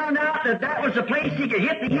Satan found out that that was the place he could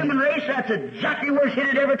hit the human race, that's exactly where he's hit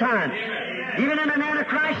it every time. Even in an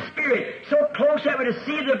Antichrist spirit, so close that we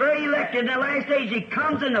deceive the very elect in the last days, he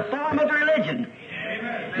comes in the form of religion.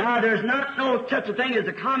 Now, there's not no such a thing as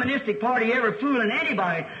a communistic party ever fooling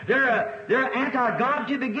anybody. They're anti-God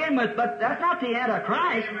to begin with, but that's not the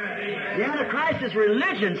Antichrist. The Antichrist is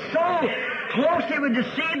religion so close it would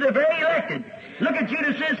deceive the very elected. Look at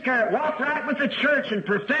Judas Iscariot, walked right with the church and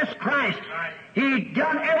professed Christ. He'd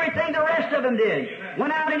done everything the rest of them did.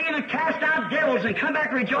 Went out and even cast out devils and come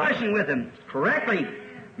back rejoicing with them. Correctly.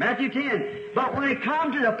 Matthew 10. But when it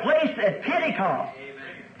comes to the place at Pentecost,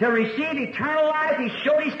 to receive eternal life, He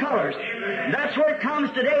showed His colors. That's where it comes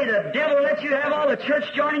today. The devil lets you have all the church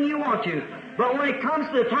joining you want to. But when it comes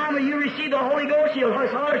to the time when you receive the Holy Ghost, He'll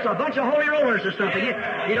holler it's a bunch of holy rollers or something.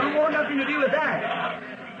 He don't want nothing to do with that.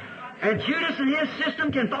 And Judas and his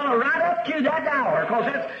system can follow right up to that hour,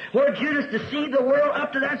 because that's where Judas deceived the world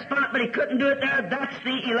up to that spot, but he couldn't do it there. That's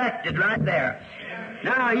the elected right there.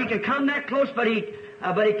 Now, he can come that close, but he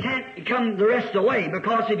can't come the rest of the way,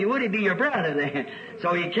 because if he would, he'd be your brother then.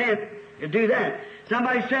 So he can't do that.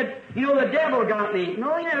 Somebody said, you know, the devil got me.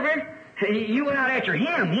 No, he never. You went out after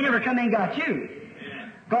him. He never come in and got you.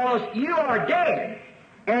 Because you are dead,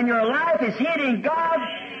 and your life is hid in God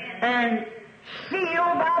and sealed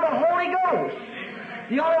by the Holy Ghost.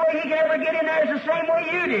 The only way He can ever get in there is the same way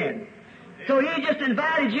you did. So He just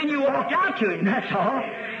invited you and you walked out to Him, that's all.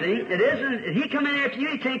 See, it isn't, if He come in after you,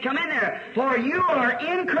 He can't come in there. For you are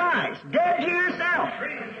in Christ, dead to yourself.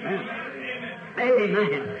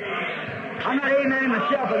 Amen. I'm not amening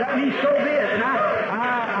myself, but that means so be it. And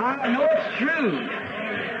I know it's true.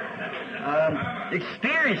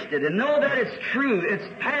 Experienced it and know that it's true. It's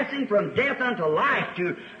passing from death unto life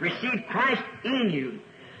to receive Christ in you.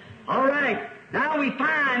 All right. Now we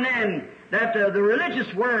find then that the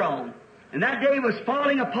religious world in that day was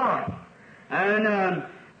falling apart. And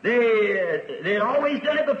they had always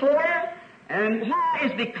done it before. And why?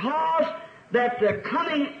 Is because that the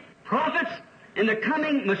coming prophets and the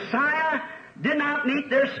coming Messiah did not meet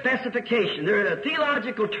their specification. There's a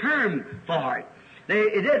theological term for it.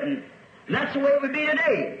 It didn't. And that's the way it would be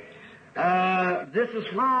today. This is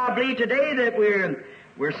why I believe today that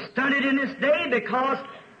we're stunted in this day, because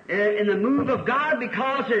in the move of God,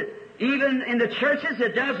 because even in the churches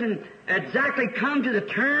it doesn't exactly come to the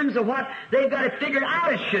terms of what they've got to figure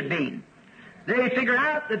out it should be. They figure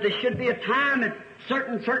out that there should be a time that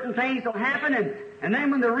certain things will happen, and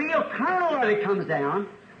then when the real kernel of it comes down,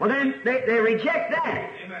 well then they reject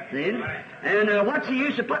that. See? And what's the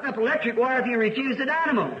use of putting up electric wire if you refuse the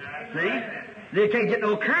dynamo? See? They can't get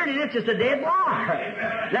no current in it, it's just a dead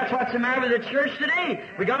wire. That's what's the matter with the church today.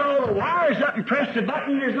 We got all the wires up and press the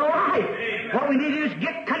button, there's no light. What we need to do is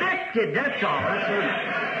get connected, that's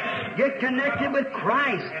all. Get connected with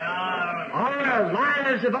Christ. Our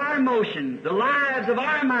lives of our emotions, the lives of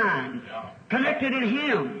our mind, connected in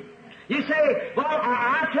Him. You say, well,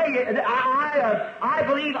 I tell you, I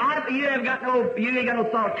believe you ain't got no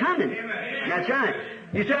thought coming. That's right.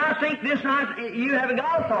 You say, I think this, you haven't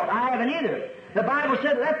got a thought. I haven't either. The Bible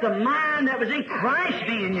said, let the mind that was in Christ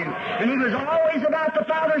be in you. And He was always about the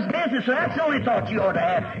Father's business, so that's the only thought you ought to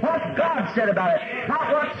have. What God said about it.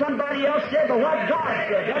 Not what somebody else said, but what God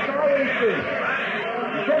said. That's always true.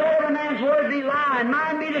 He said, let every man's word be lie, and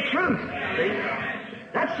mine be the truth. See?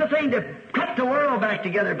 That's the thing to cut the world back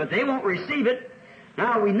together, but they won't receive it.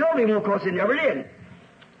 Now, we know they won't, because they never did.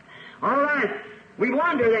 All right. We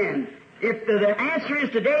wonder then, if the answer is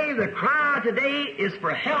today, the cry today is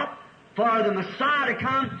for help, for the Messiah to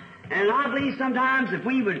come. And I believe sometimes if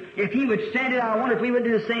He would send it, I wonder if we would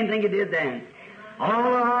do the same thing He did then. All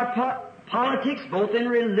of our politics, both in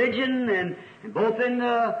religion and both in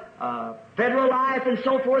federal life and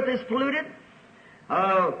so forth, is polluted.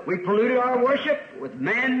 We polluted our worship with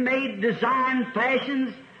man-made design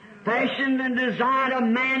fashions, fashioned and designed of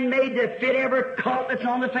man-made to fit every cult that's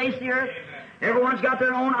on the face of the earth. Everyone's got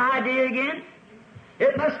their own idea again.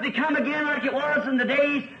 It must become again like it was in the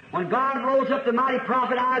days when God rose up the mighty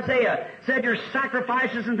prophet Isaiah, said, your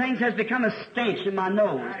sacrifices and things has become a stench in my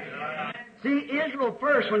nose. See, Israel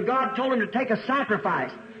first, when God told him to take a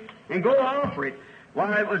sacrifice and go offer it,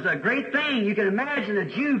 why, it was a great thing. You can imagine a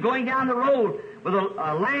Jew going down the road with a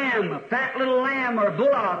lamb, a fat little lamb or a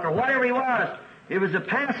bullock or whatever he was. It was a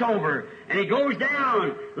Passover. And he goes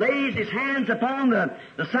down, lays his hands upon the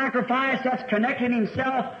sacrifice, that's connecting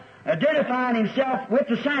himself, identifying himself with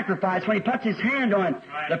the sacrifice. When he puts his hand on it,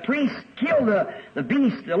 the priest killed the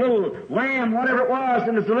beast, the little lamb, whatever it was,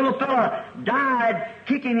 and as the little fella died,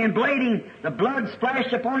 kicking and bleeding, the blood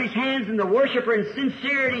splashed upon his hands, and the worshiper in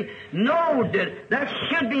sincerity knowed that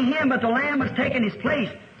should be him, but the lamb was taking his place.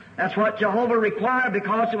 That's what Jehovah required,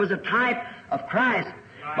 because it was a type of Christ.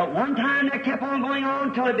 But one time that kept on going on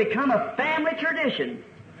until it became a family tradition.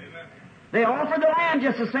 They offered the lamb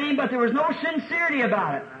just the same, but there was no sincerity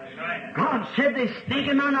about it. God said they stink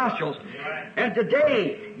in my nostrils. And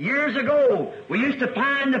today, years ago, we used to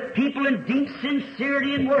find the people in deep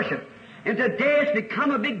sincerity in worship. And today it's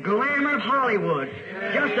become a big glamour of Hollywood.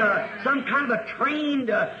 Just some kind of a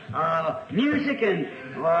trained music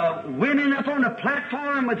and women up on the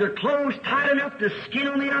platform with their clothes tight enough to skin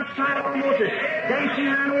on the outside almost, and dancing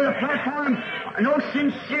around over the platform. No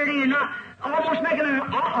sincerity, and not almost making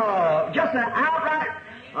just an outright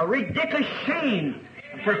ridiculous shame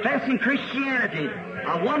of professing Christianity.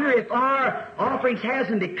 I wonder if our offerings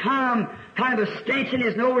hasn't become kind of a stench in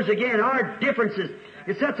His nose again. Our differences.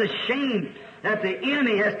 It's such a shame that the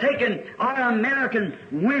enemy has taken our American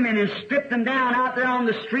women and stripped them down out there on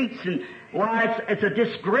the streets, and why, it's a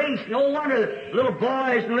disgrace. No wonder little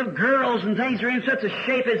boys and little girls and things are in such a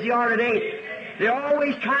shape as they are today. They're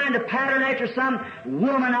always trying to pattern after some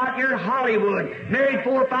woman out here in Hollywood, married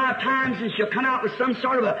 4 or 5 times, and she'll come out with some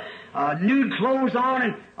sort of a nude clothes on,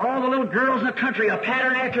 and all the little girls in the country will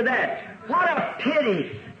pattern after that. What a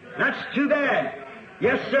pity. That's too bad.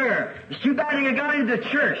 Yes, sir. It's too bad you got into the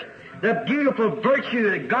church. The beautiful virtue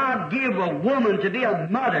that God gave a woman to be a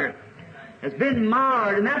mother has been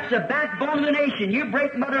marred, and that's the backbone of the nation. You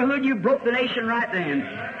break motherhood, you broke the nation right then.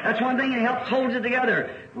 That's one thing that helps hold it together.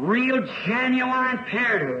 Real, genuine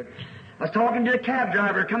parenthood. I was talking to a cab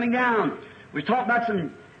driver coming down. We talked about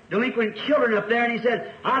some delinquent children up there, and he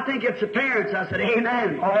said, I think it's the parents. I said,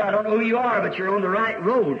 amen. Oh, I don't know who you are, but you're on the right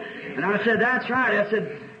road. And I said, that's right. I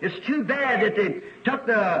said, it's too bad that they took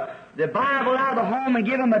the Bible out of the home and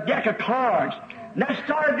give them a deck of cards. And that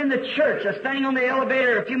started in the church. I was standing on the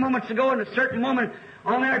elevator a few moments ago, and a certain woman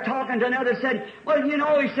on there talking to another said, well, you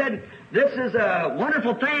know, he said, this is a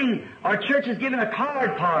wonderful thing. Our church is giving a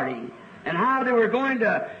card party. And how they were going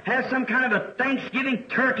to have some kind of a Thanksgiving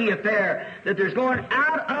turkey affair that there's going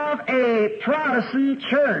out of a Protestant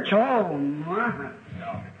church. Oh, my.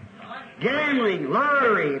 Gambling,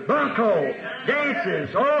 lottery, bunco,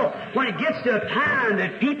 dances. Oh, when it gets to a time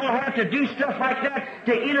that people have to do stuff like that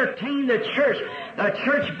to entertain the church. A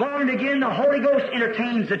church born again, the Holy Ghost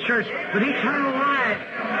entertains the church with eternal life.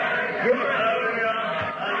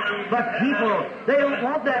 But people, they don't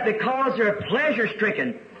want that because they're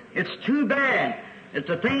pleasure-stricken. It's too bad that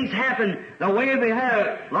the things happen the way we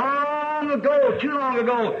have long ago, too long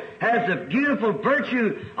ago, has the beautiful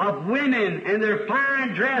virtue of women and their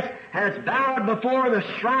fine dress has bowed before the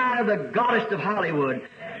shrine of the goddess of Hollywood.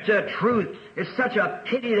 It's a truth. It's such a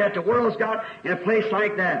pity that the world's got in a place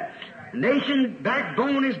like that. The nation's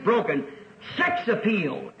backbone is broken. Sex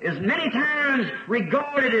appeal is many times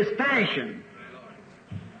regarded as fashion.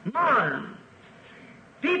 Modern.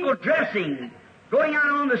 People dressing, going out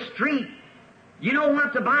on the street. You know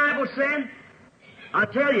what the Bible said? I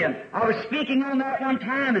tell you, I was speaking on that one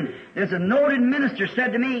time, and there's a noted minister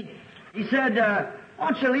said to me, he said, why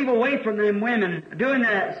don't you leave away from them women doing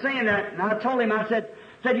that, saying that? And I told him, I said,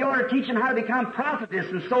 you ought to teach them how to become prophetess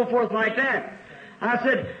and so forth like that. I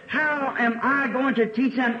said, how am I going to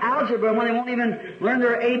teach them algebra when they won't even learn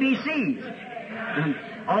their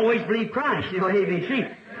ABCs? Always believe Christ, you know,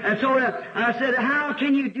 ABC. And so I said, how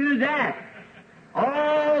can you do that?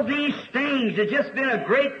 All these things have just been a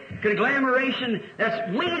great conglomeration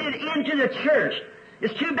that's weeded into the church.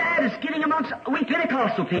 It's too bad it's getting amongst we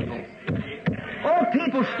Pentecostal people. Oh,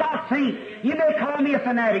 people, stop thinking. You may call me a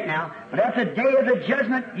fanatic now, but at the day of the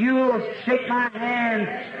judgment, you'll shake my hand.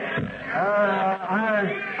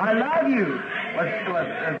 I love you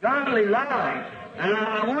with godly love. And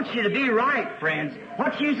I want you to be right, friends.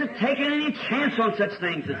 What's the use of taking any chance on such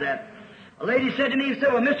things as that? A lady said to me,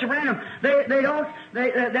 well, Mr. Branham,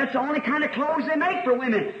 that's the only kind of clothes they make for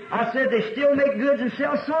women. I said, they still make goods and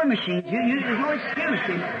sell sewing machines. There's no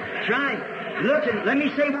excuse. That's right. Look, let me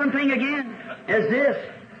say one thing again, as this.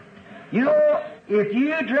 You know, if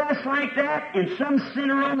you dress like that and some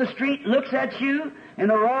sinner on the street looks at you in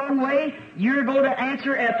the wrong way, you're going to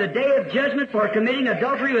answer at the day of judgment for committing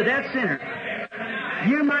adultery with that sinner.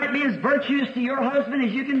 You might be as virtuous to your husband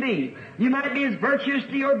as you can be. You might be as virtuous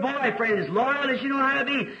to your boyfriend, as loyal as you know how to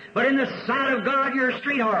be. But in the sight of God, you're a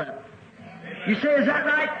street harlot. You say, is that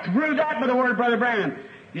right? Prove that by the word, Brother Branham.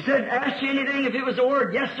 You said, ask you anything if it was the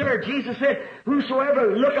word. Yes, sir. Jesus said,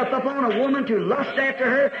 whosoever looketh upon a woman to lust after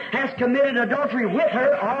her has committed adultery with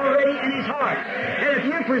her already in his heart. And if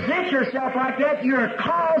you present yourself like that, you're a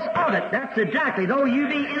cause of it. That's exactly. Though you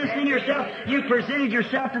be innocent yourself, you presented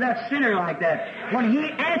yourself to that sinner like that. When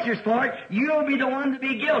he answers for it, you'll be the one to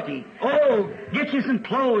be guilty. Oh, get you some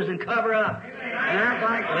clothes and cover up. And act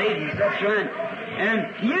like ladies. That's right.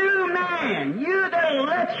 And you, man, you that'll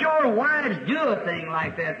let your wives do a thing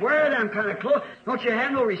like that, wear them kind of clothes, don't you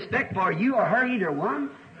have no respect for you or her, either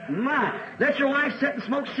one? My, let your wife sit and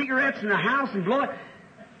smoke cigarettes in the house and blow it.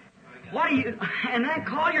 What do you, and then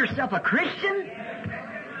call yourself a Christian?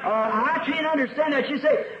 I can't understand that. You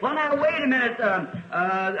say, well, now, wait a minute,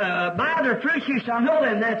 by their fruits you shall know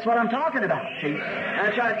them. That's what I'm talking about, see?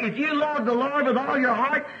 That's right. If you love the Lord with all your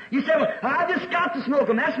heart, you say, well, I just got to smoke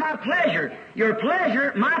them. That's my pleasure. Your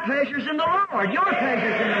pleasure, my pleasure's in the Lord. Your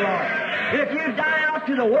pleasure's in the Lord. If you die out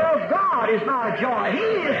to the world, God is my joy.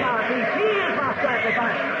 He is my peace. He is my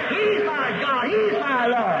sacrifice. He's my God. He's my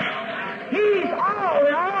love. He's all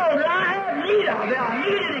in all that I have need of. I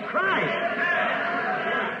need it in Christ.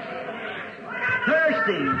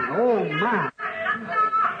 Thirsty. Oh, my.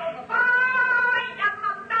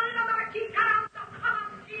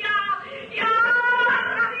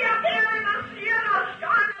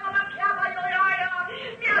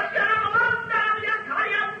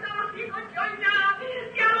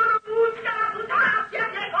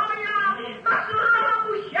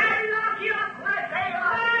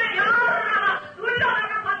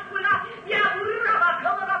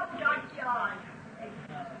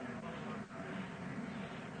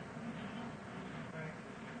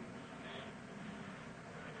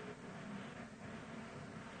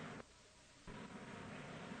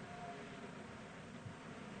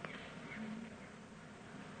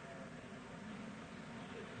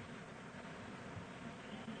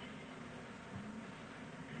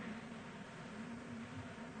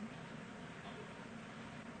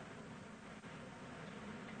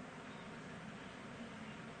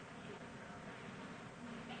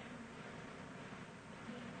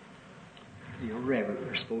 reverent.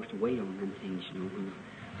 We're supposed to wait on them things, when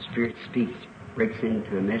the Spirit speaks, breaks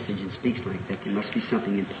into a message and speaks like that. There must be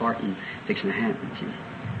something important fixing to happen, see.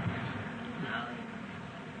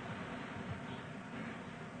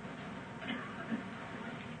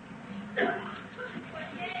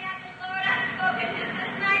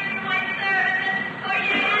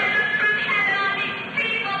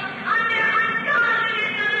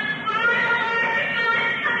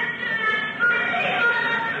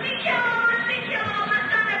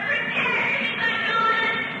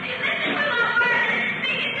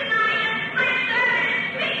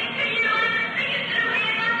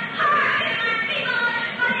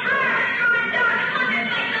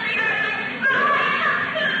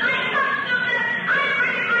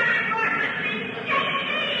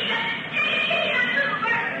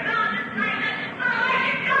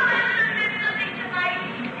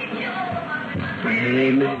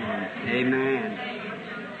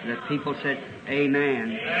 People said,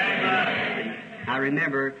 Amen. I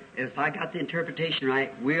remember, if I got the interpretation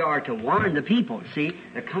right, we are to warn the people, see,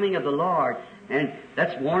 the coming of the Lord. And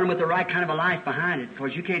that's warn with the right kind of a life behind it,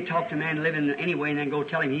 because you can't talk to a man living anyway and then go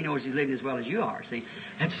tell him he knows he's living as well as you are, see.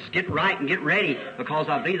 Let's get right and get ready, because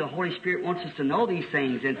I believe the Holy Spirit wants us to know these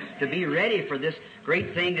things and to be ready for this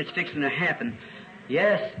great thing that's fixing to happen.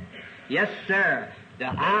 Yes, sir.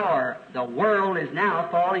 The world is now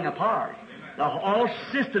falling apart. All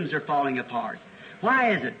systems are falling apart.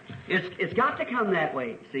 Why is it? It's got to come that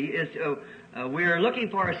way. See, we're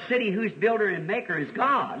looking for a city whose builder and maker is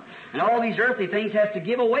God, and all these earthly things have to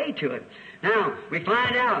give away to it. Now, we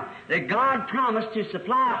find out that God promised to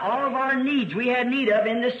supply all of our needs we had need of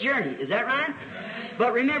in this journey. Is that right?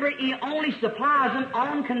 But remember, He only supplies them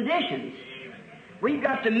on conditions. We've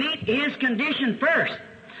got to meet His condition first.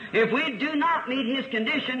 If we do not meet His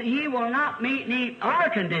condition, He will not meet our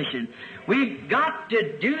condition. We've got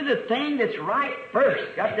to do the thing that's right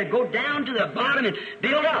first. Got to go down to the bottom and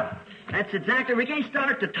build up. That's exactly, we can't start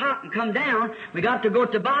at the top and come down. We got to go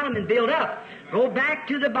to the bottom and build up. Go back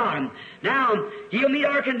to the bottom. Now, He'll meet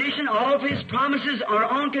our condition. All of His promises are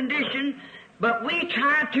on condition. But we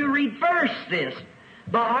try to reverse this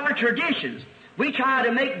by our traditions. We try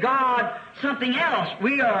to make God something else.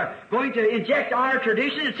 We are going to inject our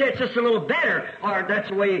tradition and say it's just a little better, or that's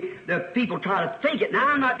the way the people try to think it. Now,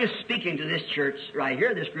 I'm not just speaking to this church right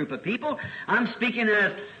here, this group of people. I'm speaking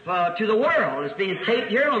as to the world. It's being taped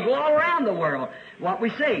here and it'll go all around the world. What we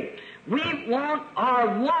say, we want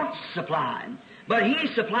our wants supplied, but He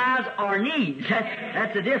supplies our needs.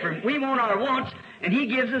 That's the difference. We want our wants, and He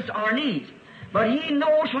gives us our needs. But He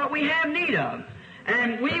knows what we have need of.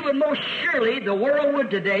 And we would most surely, the world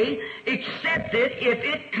would today, accept it if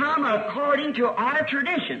it come according to our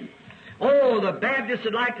tradition. Oh, the Baptists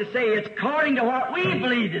would like to say it's according to what we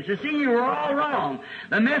believe it. So see, you were all wrong.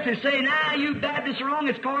 The Methodists say, nah, you Baptists are wrong.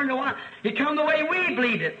 It's according to what it come the way we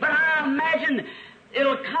believe it. But I imagine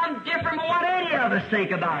it'll come different from what any of us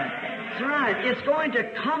think about it. That's right. It's going to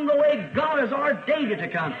come the way God has ordained it to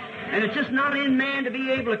come. And it's just not in man to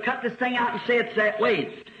be able to cut this thing out and say it's that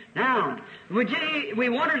way. Now, we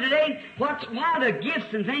wonder today why the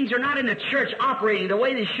gifts and things are not in the church operating the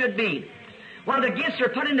way they should be. Why the gifts are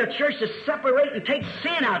put in the church to separate and take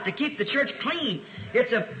sin out, to keep the church clean.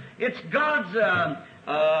 It's God's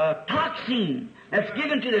toxin that's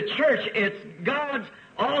given to the church. It's God's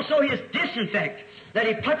also His disinfect that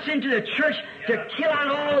He puts into the church to kill out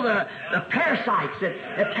all the parasites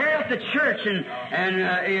that tear up the church,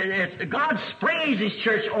 and God sprays His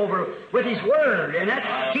church over with His Word, and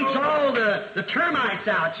that keeps all the termites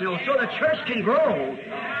out, so the church can grow,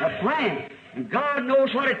 a plant, and God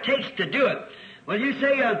knows what it takes to do it. Well, you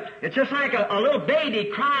say it's just like a little baby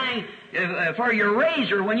crying for your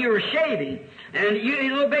razor when you were shaving. And your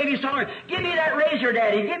little baby's hollering, give me that razor,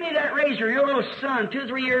 Daddy, give me that razor. Your little son, 2 or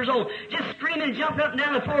 3 years old, just screaming, jumping up and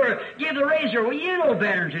down the floor, give the razor. Well, you know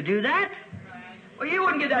better to do that. Well, you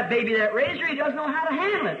wouldn't give that baby that razor. He doesn't know how to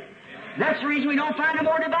handle it. And that's the reason we don't find no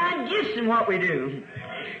more divine gifts in what we do.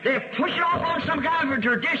 They push it off on some kind of a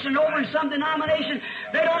tradition over in some denomination.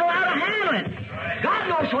 They don't know how to handle it. God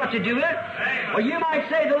knows what to do with it. Well, you might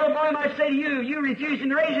say, the little boy might say to you, you refusing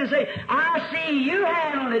to raise it, and say, I see you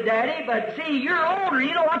handle it, Daddy, but see, you're older,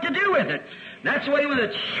 you know what to do with it. That's the way when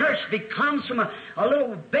the church becomes from a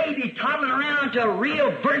little baby toddling around to a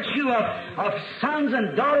real virtue of sons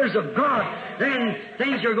and daughters of God, then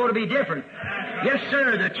things are going to be different. Yes,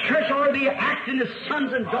 sir, the church ought to be acting as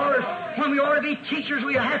sons and daughters. When we ought to be teachers,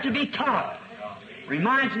 we have to be taught.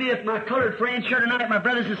 Reminds me of my colored friends here tonight. My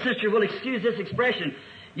brothers and sisters will excuse this expression.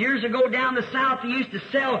 Years ago down the South, they used to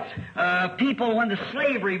sell people when the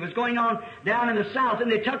slavery was going on down in the South, and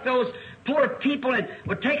they took those poor people and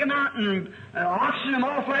would take them out and auction them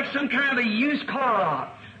off like some kind of a used car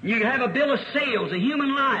lot. You have a bill of sales, a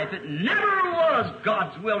human life. It never was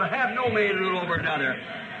God's will to have no man rule over another.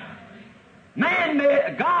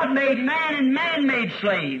 God made man and man made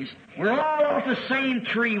slaves. We're all off the same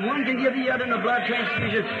tree. One can give the other in a blood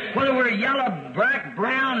transfusion, whether we're yellow, black,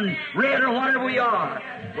 brown, red, or whatever we are.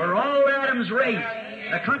 We're all Adam's race.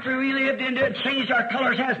 The country we lived in didn't change our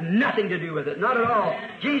colors, has nothing to do with it, not at all.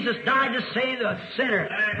 Jesus died to save the sinner,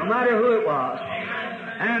 no matter who it was.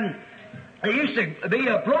 And there used to be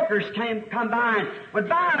brokers come by and would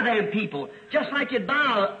buy them people, just like you'd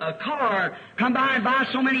buy a car, come by and buy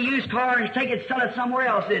so many used cars and take it, sell it somewhere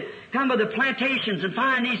else. They'd come to the plantations and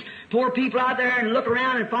find these poor people out there and look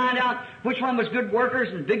around and find out which one was good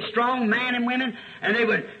workers and big, strong men and women, and they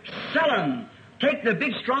would sell them. Take the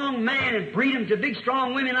big, strong man and breed them to big,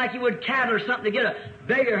 strong women like you would cattle or something to get a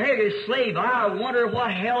bigger, heavier slave. I wonder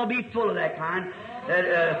what hell will be full of that kind.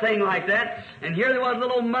 Thing like that. And here there was a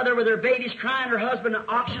little mother with her babies crying, her husband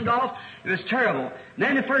auctioned off. It was terrible. And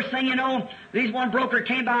then the first thing you know, one broker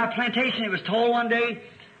came by a plantation, he was told one day,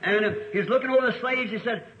 and he was looking over the slaves. He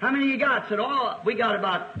said, "How many you got?" Said, "Oh, we got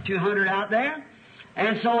about 200 out there."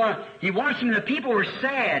 And so he watched them, and the people were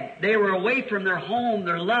sad. They were away from their home,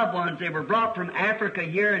 their loved ones. They were brought from Africa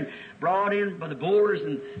here and brought in by the Boers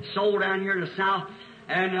and sold down here in the South.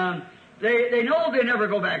 And they know they never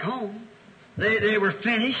go back home. They were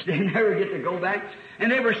finished. They never get to go back.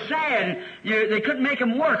 And they were sad. They couldn't make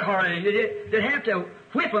them work hardly. They'd have to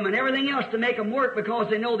whip them and everything else to make them work because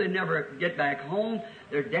they know they'd never get back home.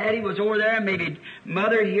 Their daddy was over there, maybe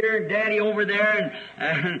mother here and daddy over there,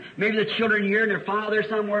 and maybe the children here and their father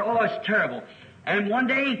somewhere. Oh, it's terrible. And one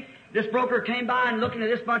day, this broker came by and looking at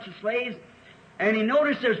this bunch of slaves, and he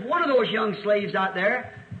noticed there's one of those young slaves out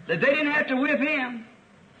there that they didn't have to whip him.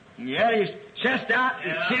 Yeah, his chest out,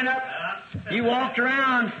 his chin up. He walked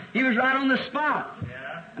around. He was right on the spot.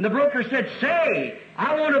 And the broker said, "Say,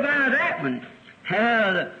 I want to buy that one."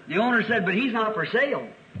 The owner said, "But he's not for sale."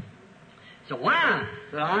 So why?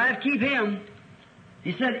 So I have to keep him.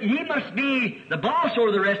 He said, "He must be the boss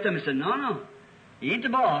over the rest of them." He said, No, he ain't the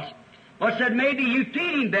boss. Well, I said, "Maybe you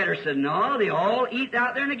feed him better." He said, "No, they all eat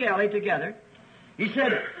out there in the galley together." He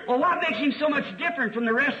said, "Well, what makes him so much different from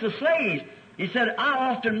the rest of the slaves?" He said, "I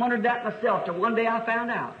often wondered that myself till one day I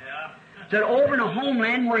found out." Said over in a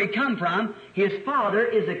homeland where he come from, his father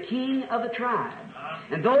is a king of the tribe.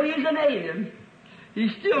 And though he's an alien, he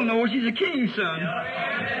still knows he's a king's son.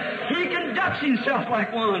 He conducts himself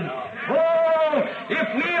like one. Oh,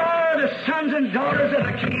 if we are the sons and daughters of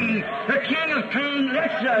the King of Kings,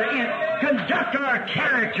 let's conduct our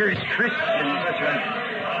character as Christians. That's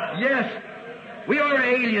right. Yes. We are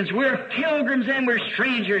aliens. We're pilgrims and we're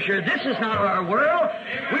strangers here. This is not our world.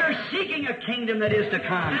 We're seeking a kingdom that is to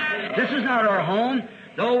come. This is not our home.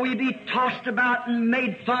 Though we be tossed about and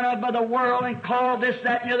made fun of by the world and called this,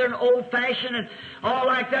 that, and the other, and old-fashioned and all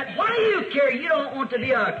like that, what do you care? You don't want to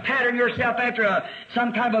be pattern yourself after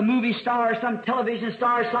some kind of a movie star or some television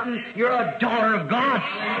star or something. You're a daughter of God.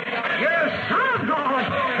 You're a son of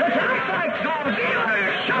God. That's like God. We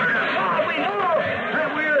are children of God. We know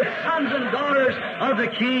that we're sons and daughters of the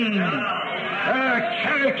King. Our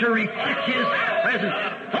character reflects His presence.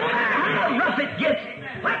 No matter how rough it gets,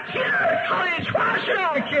 like here, college, why should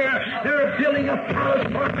I care? They're building a palace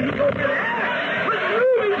for me over there with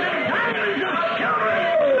rubies and diamonds and silver.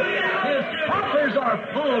 His coffers are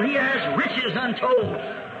full. He has riches untold.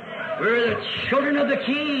 We're the children of the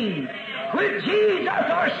King. With Jesus,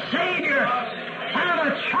 our Savior, I'm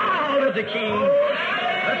a child of the King.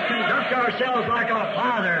 Let's conduct ourselves like our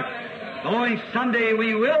Father, knowing someday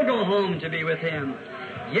we will go home to be with Him.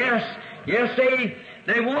 Yes,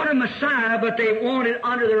 they want a Messiah, but they want it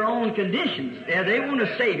under their own conditions. Yeah, they want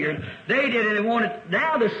a Savior. They did it and want it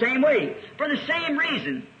now the same way, for the same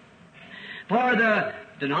reason. For the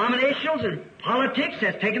denominationals and politics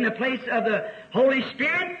has taken the place of the Holy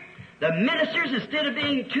Spirit. The ministers, instead of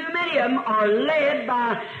being too many of them, are led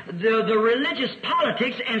by the religious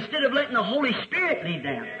politics instead of letting the Holy Spirit lead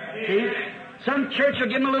them. See? Some church will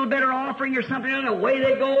give them a little better offering or something, and away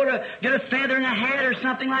they go to get a feather in a hat or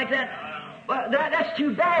something like that. But that's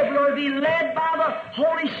too bad. We ought to be led by the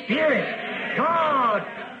Holy Spirit. God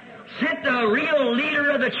sent the real leader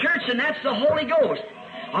of the church, and that's the Holy Ghost.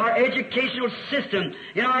 Our educational system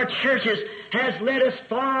in our churches has led us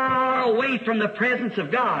far away from the presence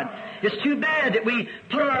of God. It's too bad that we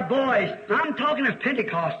put our boys, I'm talking of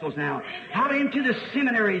Pentecostals now, out into the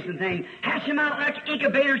seminaries and things, hatch them out like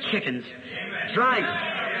incubator chickens. That's right.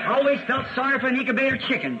 I always felt sorry for an incubator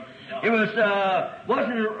chicken. It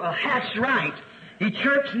wasn't hatched right. He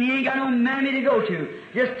churched and he ain't got no mammy to go to.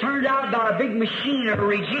 Just turned out by a big machine or a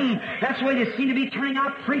regime. That's the way they seem to be turning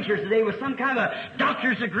out preachers today with some kind of a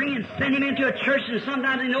doctor's degree and send him into a church, and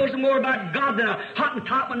sometimes he knows more about God than a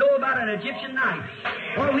Hottentot would know about an Egyptian knight.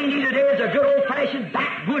 What we need today is a good old-fashioned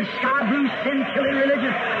backwoods, sky-blue, sin-killing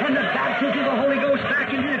religion and the baptism of the Holy Ghost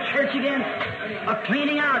back into the church again. A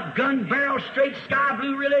cleaning out, gun barrel, straight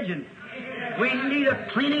sky-blue religion. We need a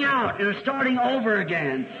cleaning out and a starting over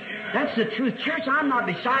again. That's the truth. Church, I'm not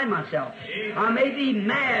beside myself. I may be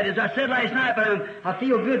mad, as I said last night, but I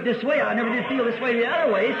feel good this way. I never did feel this way the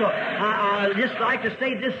other way, so I just like to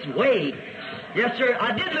stay this way. Yes, sir,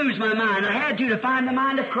 I did lose my mind. I had to find the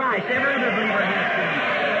mind of Christ. Every other believer has to.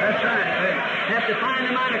 That's right. We have to find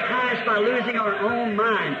the mind of Christ by losing our own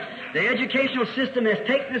mind. The educational system has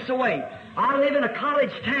taken us away. I live in a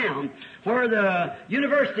college town where the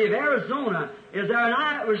University of Arizona is there, and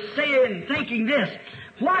I was saying, thinking this,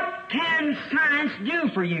 what can science do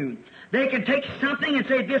for you? They can take something and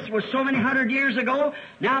say this was so many hundred years ago.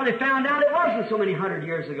 Now they found out it wasn't so many hundred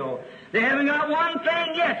years ago. They haven't got one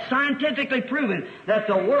thing yet scientifically proven that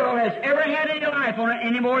the world has ever had any life on it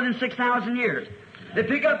any more than 6,000 years. They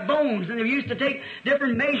pick up bones, and they used to take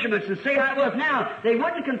different measurements and say how it was. Now, they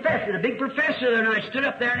wouldn't confess it. A big professor the other night stood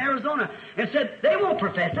up there in Arizona and said, they won't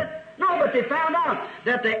profess it. No, but they found out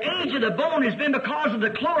that the age of the bone has been because of the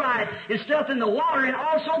chloride and stuff in the water, and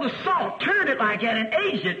also the salt turned it like that and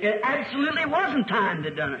aged it. It absolutely wasn't time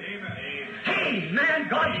that done it. Hey, man,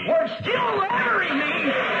 God's Word still ever remains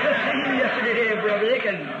the same yesterday, today, brother. They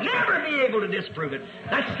can never be able to disprove it.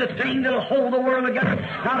 That's the thing that'll hold the world together.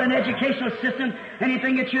 Not an educational system.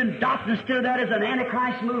 Anything that you adopt instead of that is an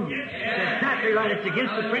Antichrist move. It's exactly right. It's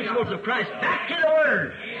against the principles of Christ. Back to the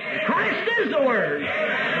Word. Christ is the Word.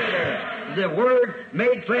 The Word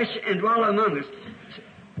made flesh and dwelt among us.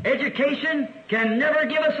 Education can never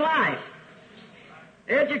give us life.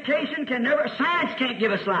 Education can never, science can't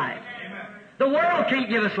give us life. The world can't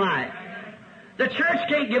give us life. The church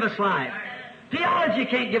can't give us life. Theology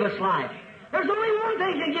can't give us life. There's only one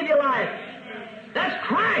thing that can give you life. That's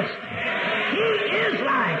Christ. He is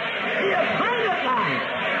life. The abundant life.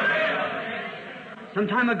 Some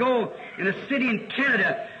time ago, in a city in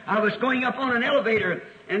Canada, I was going up on an elevator,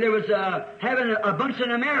 and there was having a bunch of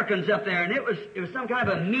Americans up there, and it was some kind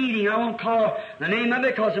of a meeting. I won't call the name of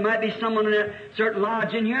it because there might be someone in a certain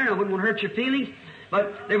lodge in here, and I wouldn't want to hurt your feelings.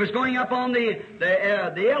 But they was going up on the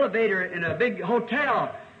elevator in a big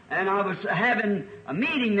hotel, and I was having a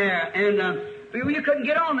meeting there, and you couldn't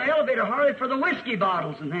get on the elevator hardly for the whiskey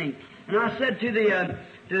bottles and things. And I said to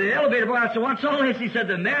the elevator boy, I said, "What's all this?" He said,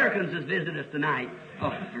 "The Americans has visited us tonight."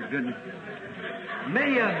 Oh, for goodness.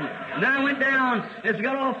 Many of them. And then I went down, it's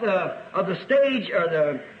got off of the stage,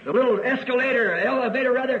 or the little escalator, or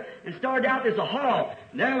elevator rather, and started out, there's a hall.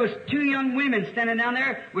 And there was two young women standing down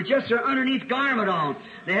there with just their underneath garment on.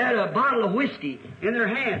 They had a bottle of whiskey in their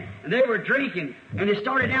hand, and they were drinking. And they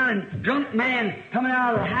started down, and drunk man coming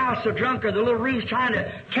out of the house so drunk, or the little rooms trying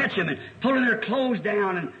to catch them, and pulling their clothes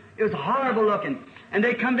down, and it was horrible looking. And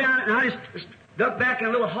they come down, and I just ducked back in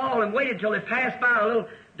a little hall and waited till they passed by a little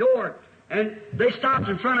door. And they stopped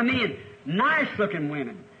in front of me, and nice-looking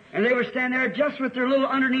women. And they were standing there just with their little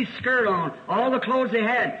underneath skirt on, all the clothes they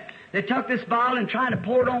had. They took this bottle and tried to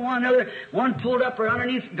pour it on one another. One pulled up her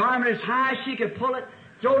underneath garment as high as she could pull it,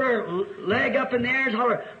 throwed her leg up in the air and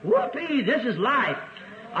hollered, "Whoopee, this is life."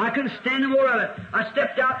 I couldn't stand no more of it. I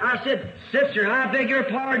stepped out, I said, "Sister, I beg your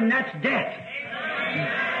pardon, that's death."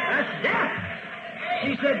 That's death.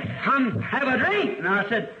 She said, "Come have a drink." And I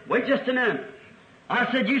said, "Wait just a minute." I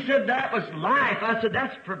said, "You said that was life." I said,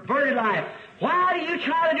 "That's perverted life. Why do you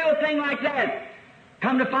try to do a thing like that?"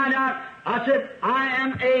 Come to find out, I said, "I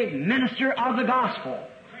am a minister of the gospel.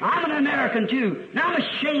 I'm an American too, and I'm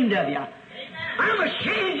ashamed of you. I'm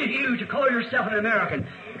ashamed of you to call yourself an American."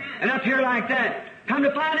 And up here like that, come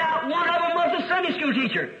to find out, one of them was a Sunday school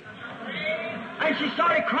teacher. And she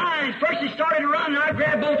started crying. First she started to run, and I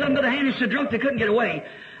grabbed both of them by the hand and so drunk they couldn't get away.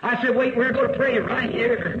 I said, "Wait, we're going to pray right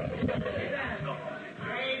here."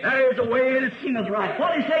 There's a way that seemeth right.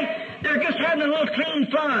 What do they say? They're just having a little clean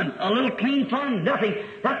fun. A little clean fun, nothing.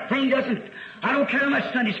 That thing doesn't, I don't care how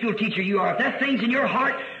much Sunday school teacher you are. If that thing's in your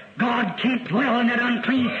heart, God can't dwell in that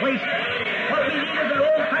unclean place. What we need is an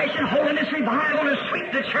old-fashioned holiness revival to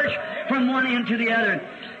sweep the church from one end to the other.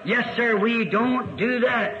 Yes, sir, we don't do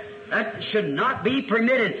that. That should not be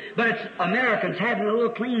permitted. But it's Americans having a little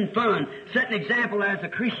clean fun, setting an example as a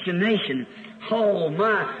Christian nation. Oh,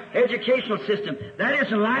 my educational system. That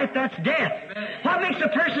isn't life, that's death. What makes a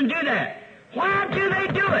person do that? Why do they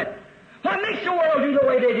do it? What makes the world do the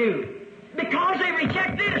way they do? Because they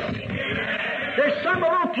reject this. There's some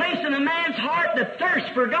little place in a man's heart that thirsts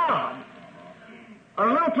for God. A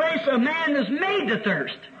little place a man is made to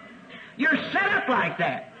thirst. You're set up like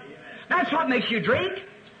that. That's what makes you drink.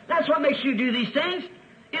 That's what makes you do these things.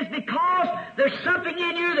 It's because there's something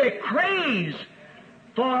in you that craves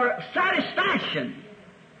for satisfaction,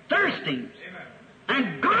 thirsting.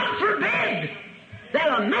 And God forbid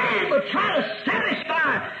that a man will try to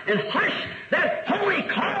satisfy and hush that holy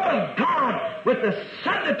call of God with the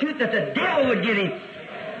substitute that the devil would give him.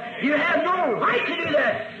 You have no right to do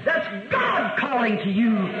that. That's God calling to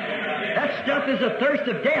you. That stuff is a thirst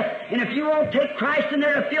of death. And if you won't take Christ in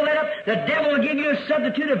there to fill that up, the devil will give you a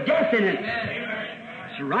substitute of death in it.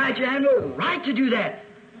 That's right. You have no right to do that.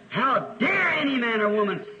 How dare any man or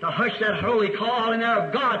woman to hush that holy call in there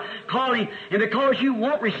of God calling, and because you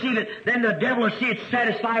won't receive it, then the devil will see it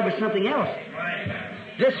satisfied with something else.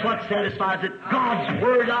 This what satisfies it. God's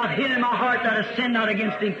Word I've hid in my heart that I sin not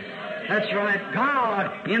against Him. That's right.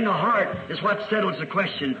 God in the heart is what settles the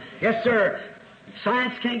question. Yes, sir.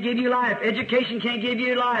 Science can't give you life. Education can't give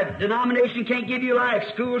you life. Denomination can't give you life.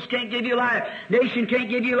 Schools can't give you life. Nation can't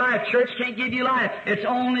give you life. Church can't give you life. It's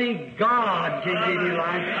only God can give you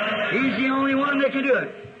life. He's the only one that can do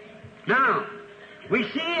it. Now, we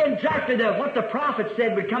see exactly what the prophet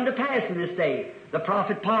said would come to pass in this day. The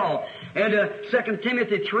prophet Paul. And 2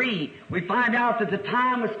 Timothy 3, we find out that the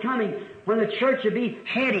time was coming when the church would be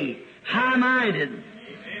heady, high-minded,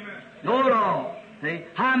 know-it-all. See?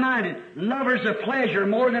 High-minded, lovers of pleasure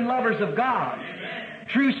more than lovers of God.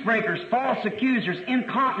 Truce breakers, false accusers,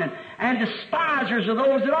 incontinent, and despisers of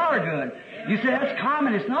those that are good. You say, that's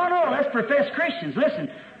communists. No, that's professed Christians.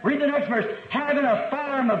 Listen, read the next verse. Having a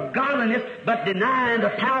form of godliness, but denying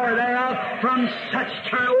the power thereof, from such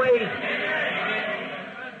turn away.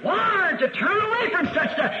 Warned to turn away from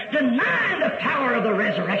such stuff. Denying the power of the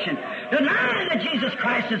resurrection. Denying that Jesus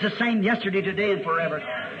Christ is the same yesterday, today, and forever.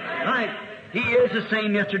 Right? He is the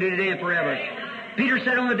same yesterday, today, and forever. Peter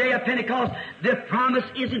said on the day of Pentecost, the promise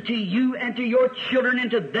isn't to you and to your children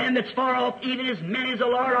and to them that's far off, even as many as the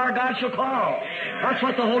Lord our God shall call. That's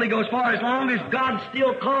what the Holy Ghost for. As long as God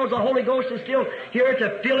still calls, the Holy Ghost is still here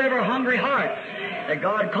to fill every hungry heart that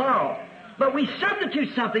God called. But we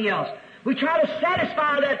substitute something else. We try to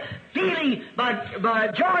satisfy that feeling by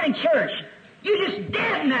joining church. You just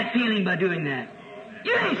deaden that feeling by doing that.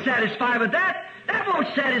 You ain't satisfied with that. That won't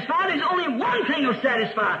satisfy. There's only one thing will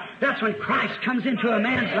satisfy. That's when Christ comes into a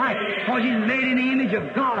man's life. Because He's made in the image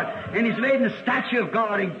of God. And He's made in the statue of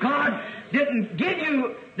God. And God didn't give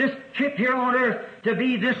you this trip here on earth to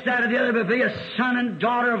be this, that, or the other, but be a son and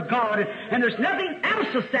daughter of God. And there's nothing else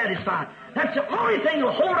to satisfy. That's the only thing that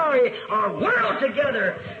will hold our world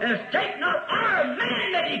together. And it's take not our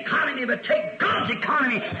man-made economy, but take God's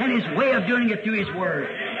economy and His way of doing it through His Word.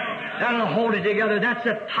 That'll hold it together. That's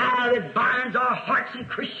the tie that binds our hearts in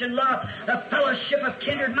Christian love. The fellowship of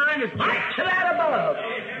kindred mind is like to that above.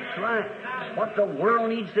 That's right. What the world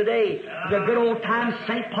needs today is a good old time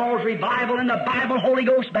St. Paul's revival and the Bible Holy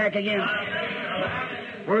Ghost back again.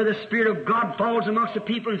 Where the Spirit of God falls amongst the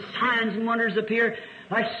people and signs and wonders appear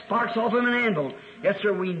like sparks off of an anvil. Yes,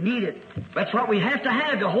 sir, we need it. That's what we have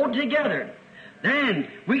to hold together. Then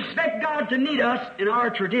we expect God to meet us in our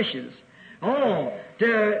traditions. Oh,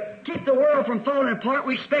 to keep the world from falling apart,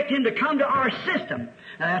 we expect Him to come to our system.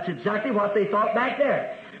 Now, that's exactly what they thought back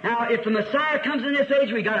there. Now, if the Messiah comes in this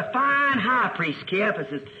age, we got a fine high priest,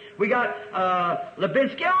 Caiaphas. We got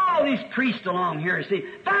Levinsky, all these priests along here, see.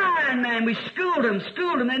 Fine man, we schooled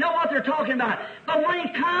them. They know what they're talking about. But when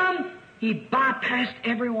He come, He bypassed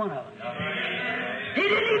every one of them. He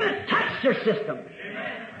didn't even touch their system.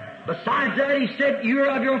 Besides that, He said, you're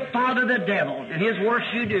of your father the devil, and his works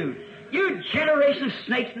you do. You generation of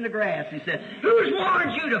snakes in the grass, He said. Who's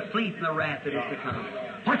warned you to flee from the wrath that is to come?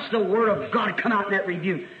 Watch the Word of God come out in that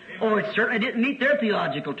rebuke. Oh, it certainly didn't meet their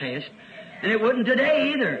theological test. And it wouldn't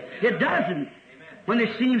today either. It doesn't. When they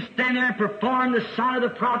see Him stand there and perform the sign of the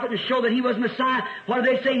prophet and show that He was Messiah, what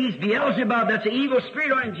do they say? He's Beelzebub. That's an evil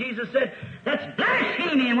spirit on Him. Jesus said, that's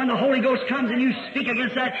blasphemy. And when the Holy Ghost comes and you speak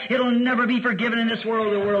against that, it'll never be forgiven in this world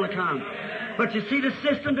or the world to come. But you see the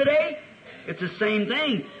system today? It's the same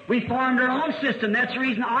thing. We formed our own system. That's the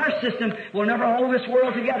reason our system will never hold this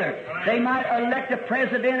world together. They might elect a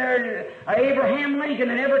president or Abraham Lincoln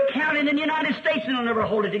in every county in the United States, and they'll never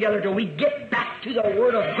hold it together until we get back to the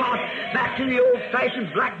Word of God, back to the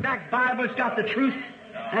old-fashioned black-back Bible. It's got the truth.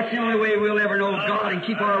 That's the only way we'll ever know God and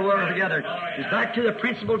keep our world together. Is back to the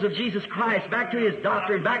principles of Jesus Christ, back to His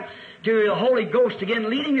doctrine, back to the Holy Ghost again,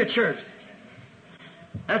 leading the church.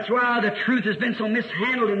 That's why the truth has been so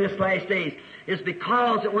mishandled in this last days. It's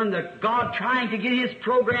because that when God trying to get His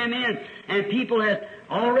program in, and people have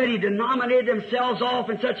already denominated themselves off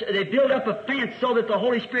and such, they build up a fence so that the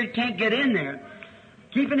Holy Spirit can't get in there,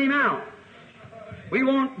 keeping Him out. We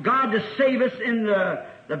want God to save us in the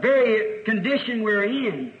very condition we're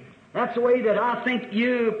in. That's the way that I think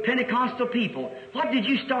you Pentecostal people. What did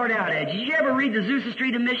you start out at? Did you ever read the Azusa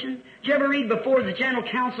Street of Mission? Did you ever read before the General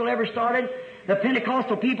Council ever started? The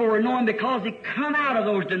Pentecostal people were known because they come out of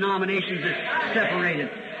those denominations that separated.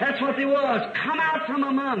 That's what they was. Come out from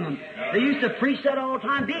among them. They used to preach that all the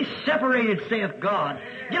time. Be separated, saith God.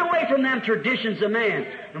 Get away from them traditions of man.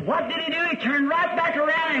 And what did He do? He turned right back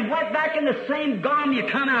around and went back in the same gum you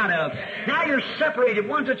come out of. Now you're separated.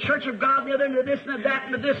 One's a church of God, the other into this and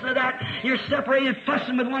that and this and that. You're separated,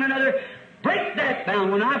 fussing with one another. Break that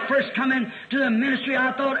bound. When I first come into the ministry,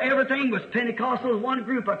 I thought everything was Pentecostal as one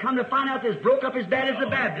group. I come to find out this broke up as bad as the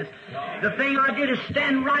Baptists. The thing I did is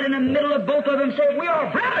stand right in the middle of both of them and say, we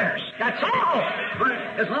are brothers. That's all. But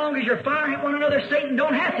as long as you're firing at one another, Satan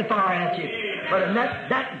don't have to fire at you. But let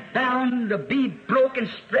that bound to be broke and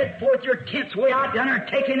spread forth your tents way out yonder,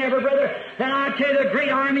 taking every brother, then I tell you the great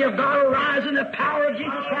army of God will rise in the power of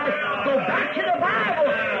Jesus Christ. Go back to the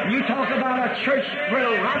Bible. You talk about a church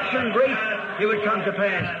where rapture and grace, it would come to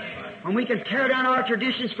pass. When we can tear down our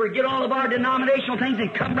traditions, forget all of our denominational things,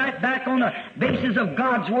 and come right back on the basis of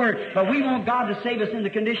God's Word. But we want God to save us in the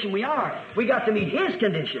condition we are. We got to meet His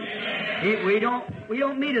condition. We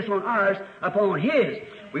don't meet us on ours, upon His.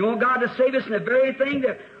 We want God to save us in the very thing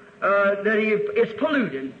that is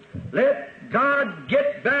polluted. Let God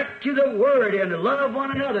get back to the Word and love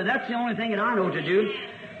one another. That's the only thing that I know to do.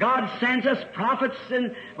 God sends us prophets,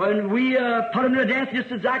 and when we put them to death, just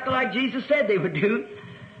exactly like Jesus said they would do,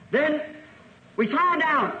 then we find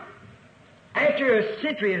out after a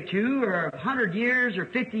century or two, or 100 years, or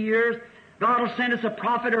 50 years, God will send us a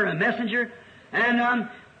prophet or a messenger, and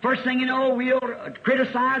first thing you know, we'll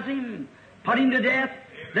criticize him, put him to death.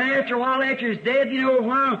 Then after a while, after he's dead,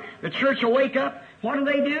 the church will wake up. What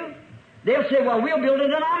do? They'll say, well, we'll build a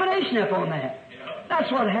denomination up on that. That's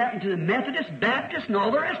what happened to the Methodists, Baptists, and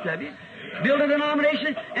all the rest of you. Build a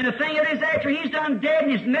denomination, and the thing it is, after he's done dead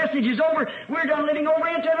and his message is over, we're done living over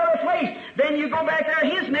into another place. Then you go back there,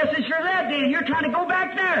 his message for that day, and you're trying to go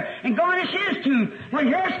back there and garnish his too. When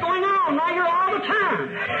here's going on, now you're all the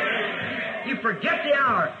time. You forget the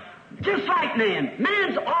hour. Just like man.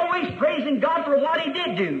 Man's always praising God for what He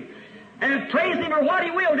did do, and praising Him for what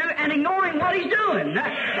He will do, and ignoring what He's doing.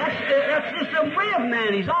 That's just the way of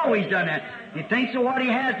man. He's always done that. He thinks of what He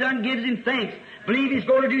has done, gives Him thanks. Believe He's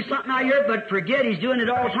going to do something out here, but forget He's doing it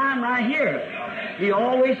all the time right here. He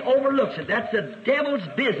always overlooks it. That's the devil's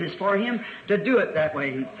business for him to do it that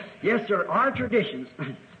way. Yes, sir, our traditions.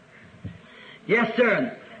 Yes,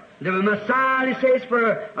 sir. The Messiah, he says,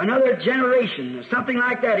 for another generation, something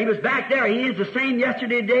like that. He was back there. He is the same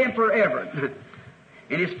yesterday, today, and forever.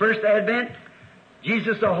 In His first advent,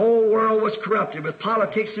 Jesus, the whole world was corrupted with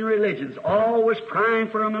politics and religions. All was crying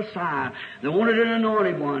for a Messiah. They wanted an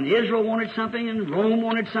anointed one. Israel wanted something, and Rome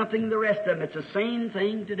wanted something, and the rest of them. It's the same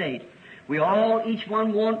thing today. We all, each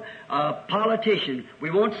one, want a politician.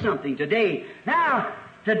 We want something today. Now,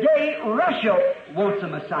 today, Russia wants a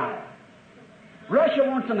Messiah. Russia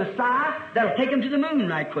wants a Messiah that'll take them to the moon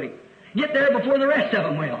right quick. Get there before the rest of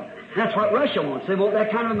them will. That's what Russia wants. They want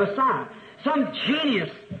that kind of a Messiah. Some genius,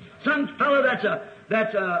 some fellow that's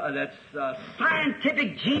a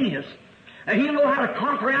scientific genius. He'll know how to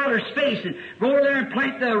conquer outer space and go over there and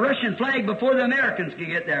plant the Russian flag before the Americans can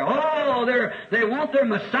get there. Oh, they want their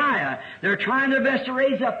Messiah. They're trying their best to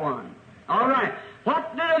raise up one. All right.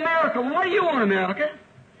 What did America want? What do you want, America?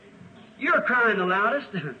 You're crying the loudest.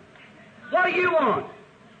 What do you want?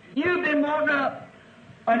 You've been wanting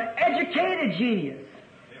an educated genius.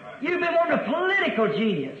 You've been wanting a political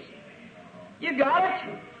genius. You got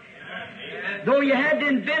it. Though you had to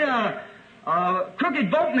invent a crooked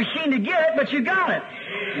vote machine to get it, but you got it.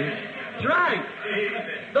 That's right.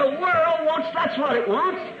 The world wants, that's what it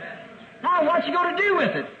wants. Now, what you going to do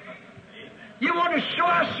with it? You want to show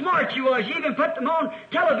how smart you was. You even put them on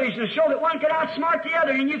television to show that one could outsmart the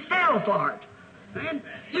other, and you fell for it. Man,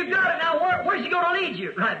 you got it. Now, where's he going to lead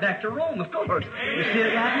you? Right back to Rome, of course. You see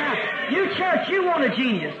it right now. You church, you want a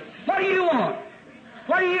genius. What do you want?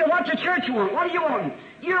 What's the church want? What do you want?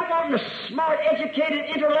 You're wanting a smart, educated,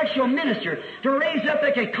 intellectual minister to raise up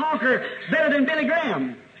that can conquer better than Billy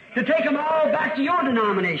Graham, to take them all back to your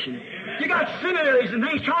denomination. You got seminaries and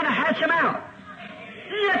things trying to hatch them out.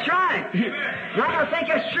 That's right. Now, I think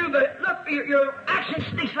that's true, but look, your action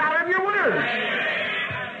speaks louder than your words.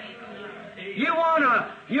 You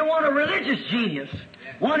want a religious genius.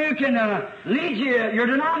 one who can lead your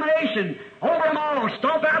denomination over them all.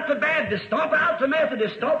 Stomp out the Baptist, stomp out the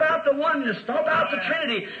Methodist, stomp out the Oneness, stomp out the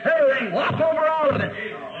Trinity, everything. Walk over all of it.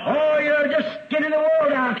 Oh, you're just skinning the world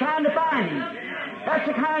down trying to find Him. That's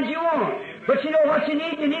the kind you want. But you know what you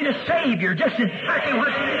need? You need a Savior. Just exactly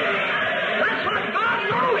what you need. That's what God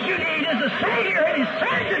knows you need is a Savior, and He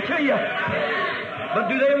sends it to you. But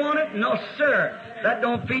do they want it? No, sir. That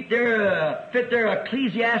don't fit their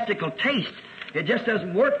ecclesiastical taste. It just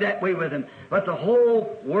doesn't work that way with them. But the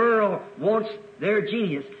whole world wants their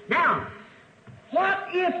genius. Now, what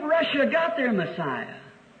if Russia got their Messiah?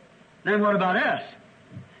 Then what about us?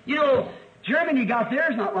 You know, Germany got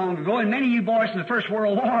theirs not long ago, and many of you boys in the First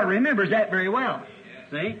World War remembers that very well.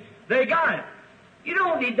 See? They got it. You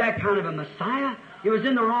don't need that kind of a Messiah. It was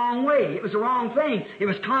in the wrong way. It was the wrong thing. It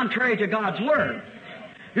was contrary to God's Word.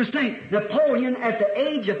 Just think, Napoleon, at the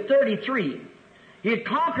age of 33, he had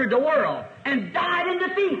conquered the world and died in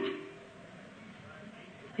defeat.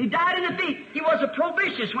 He died in defeat. He was a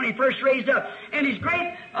probitious when he first raised up, and his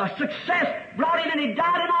great success brought him, and he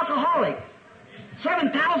died an alcoholic.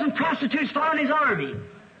 7,000 prostitutes followed his army.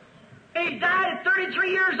 And he died at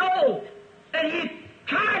 33 years old. And he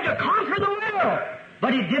tried to conquer the world.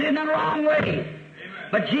 But he did it in the wrong way.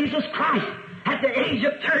 But Jesus Christ, at the age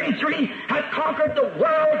of 33, had conquered the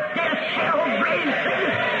world, death, hell, grave, sin,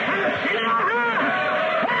 and the sin of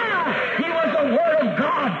hell. He was the Word of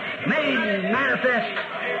God made manifest.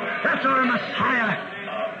 That's our Messiah.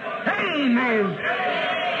 Amen.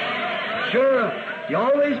 Sure.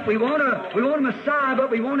 We want a Messiah, but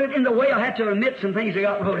we want it in the way. I have to admit some things I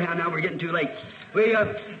got wrote down. Now we're getting too late. We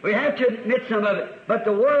have to admit some of it. But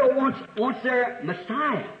the world wants their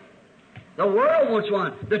Messiah. The world wants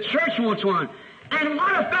one. The church wants one. And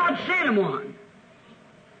what if God sent him one?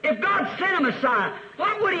 If God sent a Messiah,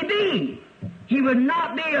 what would he be? He would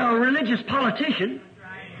not be a religious politician.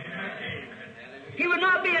 He would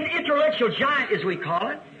not be an intellectual giant, as we call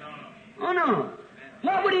it. Oh, no.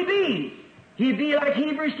 What would he be? He'd be like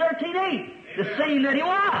Hebrews 13:8, the same that he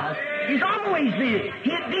was. He's always been.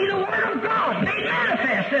 He'd be the Word of God made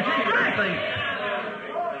manifest. That's exactly.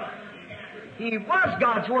 He was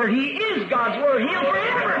God's Word. He is God's Word. He'll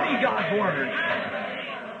forever be God's Word.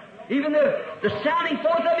 Even the sounding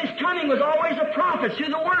forth of His coming was always a prophet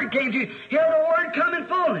who the Word came to. Here the Word come in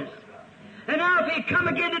fullness. And now if He'd come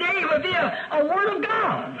again today, it would be a Word of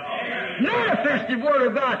God. Manifested Word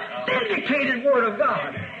of God. Vindicated Word of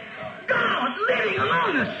God. God living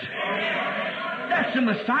among us. That's the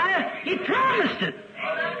Messiah. He promised it.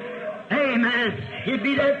 Amen. He'd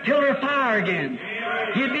be that pillar of fire again.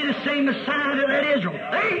 He'd be the same Messiah that led Israel.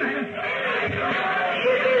 Amen.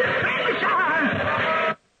 He'd be the same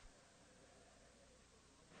Messiah.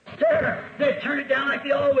 They turn it down like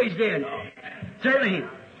they always did. Certainly.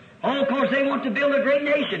 All because they want to build a great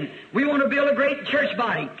nation. We want to build a great church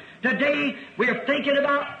body. Today, we're thinking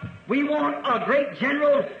about we want a great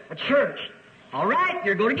general church. All right,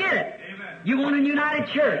 you're going to get it. Amen. You want a united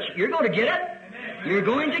church. You're going to get it. Amen. You're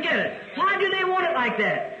going to get it. Why do they want it like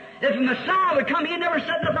that? If a Messiah would come, He'd never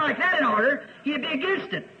set nothing like that in order. He'd be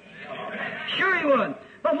against it. Sure He would.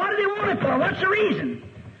 But what do they want it for? What's the reason?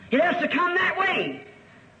 It has to come that way.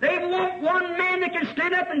 They want one man that can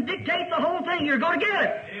stand up and dictate the whole thing. You're going to get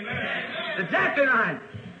it. Amen. Exactly right.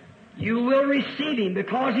 You will receive Him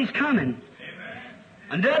because He's coming.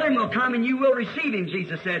 Another will come and you will receive Him,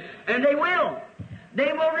 Jesus said. And they will.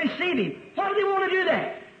 They will receive Him. Why do they want to do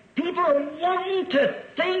that? People are wanting to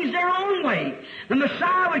things their own way. The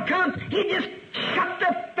Messiah would come, He'd just shut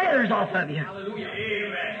the feathers off of you.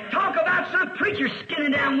 Hallelujah. Talk about some preacher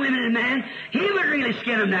skinning down women and men. He would really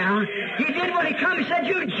skin them down. He did when He come. He said,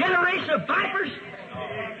 you generation of vipers,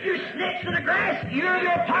 you snakes of the grass, you're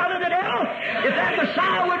a part of the devil. If that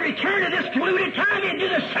Messiah would return to this polluted time, He'd do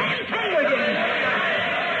the same thing again.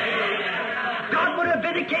 God would have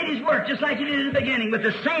vindicated His work just like He did in the beginning with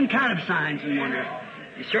the same kind of signs and wonders.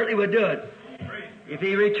 He certainly would do it. If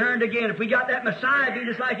He returned again, if we got that Messiah, it'd be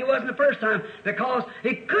just like He was the first time, because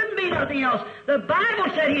it couldn't be nothing else. The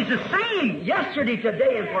Bible said He's the same yesterday,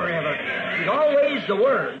 today, and forever. He's always the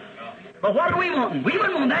Word. But what do we want? We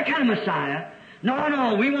wouldn't want that kind of Messiah.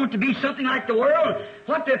 No, we want to be something like the world.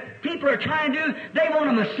 What the people are trying to do, they want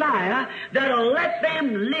a Messiah that'll let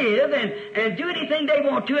them live and do anything they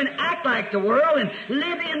want to and act like the world and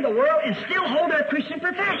live in the world and still hold their Christian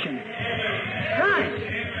profession.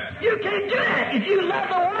 Right. You can't do that. If you love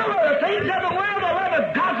the world or the things of the world, the love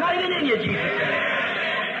of God's not even in you, Jesus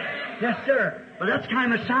said. Yes, sir. But that's the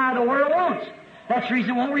kind of Messiah the world wants. That's the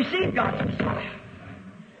reason it won't receive God's Messiah.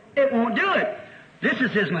 It won't do it. This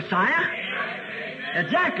is His Messiah.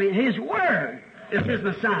 Exactly. His Word is His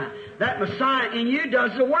Messiah. that Messiah in you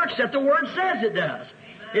does the works that the Word says it does.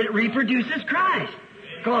 It reproduces Christ,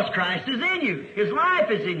 because Christ is in you. His life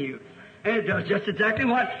is in you. And it does just exactly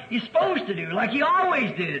what He's supposed to do, like He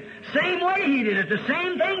always did. Same way He did it, the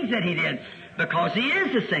same things that He did, because He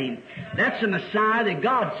is the same. That's the Messiah that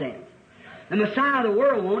God sent. The Messiah the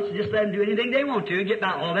world wants to just let them do anything they want to and get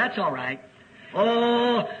by. Oh, that's all right.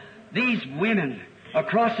 Oh, these women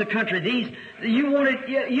across the country, you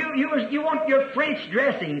want your French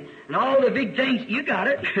dressing and all the big things. You got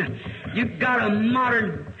it. You've got a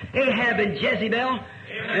modern Ahab and Jezebel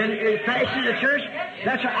and fashion in the church.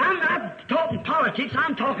 That's right. I'm not talking politics.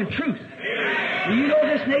 I'm talking truth. Do you know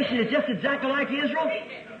this nation is just exactly like Israel?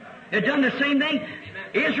 It done the same thing.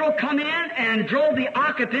 Israel come in and drove the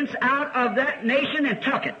occupants out of that nation and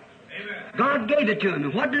took it. God gave it to them.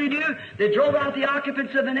 And what did He do? They drove out the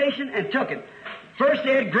occupants of the nation and took it. First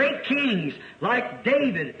they had great kings like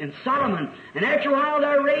David and Solomon. And after a while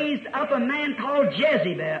they raised up a man called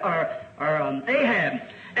Jezebel, or Ahab.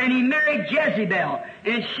 And he married Jezebel.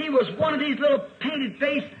 And she was one of these little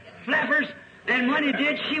painted-faced flappers. And when he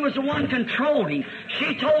did, she was the one controlling.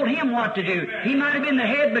 She told him what to do. He might have been the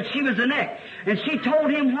head, but she was the neck. And she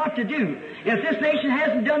told him what to do. If this nation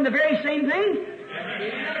hasn't done the very same thing,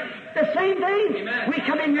 the same thing. We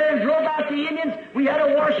come in here and drove out the Indians. We had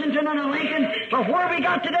a Washington and a Lincoln. But where we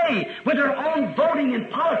got today, with our own voting and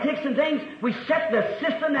politics and things, we set the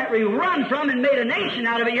system that we run from and made a nation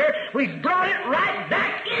out of it here. We brought it right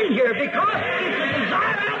back in here because it's the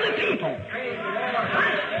desire of the people.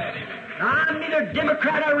 I'm neither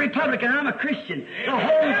Democrat or Republican. I'm a Christian. The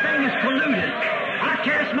whole thing is polluted. I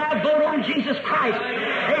cast my vote on Jesus Christ.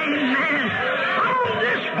 Amen. On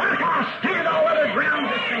this work I'll stand all other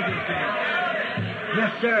grounds of thinking.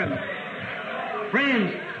 Yes, sir.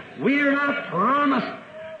 Friends, we are not promised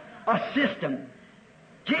a system.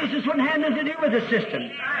 Jesus wouldn't have nothing to do with the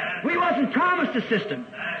system. We wasn't promised a system.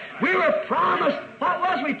 We were promised, what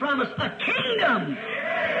was we promised? A kingdom.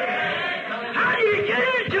 How do you get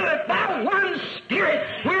into it? By one Spirit.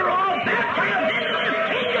 We're all baptized into this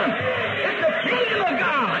kingdom. It's the kingdom of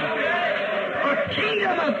God. A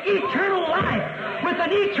kingdom of eternal life with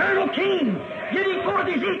an eternal king getting forth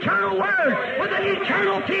His eternal word with an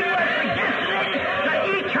eternal king that's the destiny, the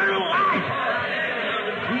eternal life.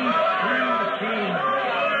 The eternal king.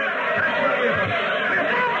 That's what we're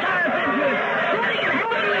baptized into it. Sitting in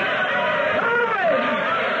heavenly glory.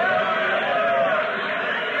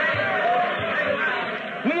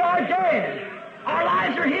 We are dead. Our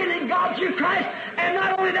lives are hidden in God through Christ. And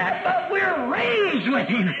not only that, but we're raised with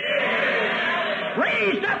Him.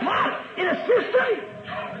 Raised up what? In a system?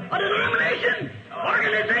 A denomination?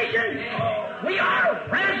 Organization? We are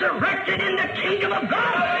resurrected in the kingdom of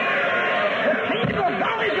God. The kingdom of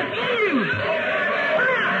God is within you.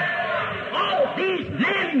 All these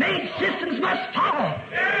man-made systems must fall.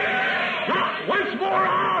 Not once more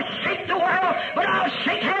I'll shake the world, but I'll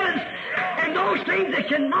shake heavens. And those things that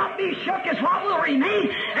cannot be shook is what will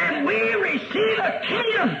remain. And we receive a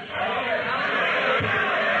kingdom.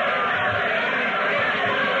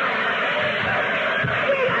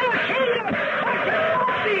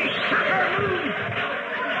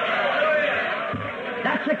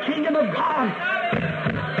 That's the kingdom of God.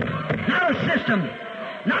 Not a system,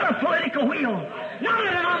 not a political wheel, not a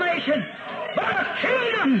denomination, but a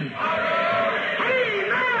kingdom.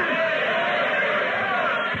 Amen.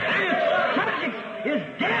 And its subjects is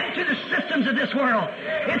dead to the systems of this world.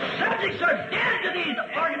 Its subjects are dead to these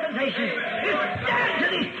organizations. It's dead to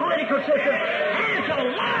these political systems. And it's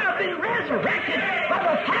alive and resurrected by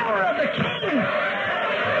the power of the King.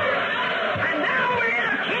 And now we're in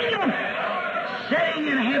a kingdom sitting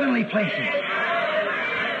in heavenly places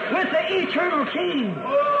with the eternal King,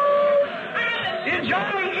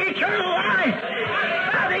 enjoying eternal life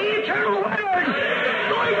by the eternal Word,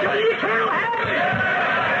 going to the eternal heaven.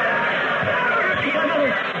 Never be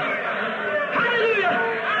another. Hallelujah!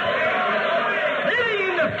 Living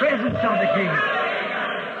in the presence of the King.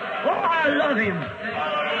 Oh, I love Him.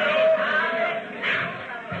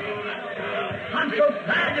 I'm so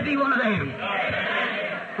glad to be one of them.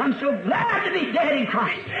 I'm so glad to be dead in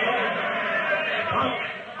Christ.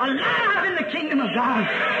 Alive in the kingdom of God.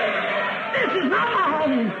 This is not my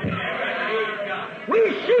home. We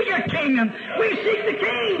seek a kingdom. We seek the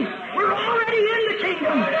King. We're already in the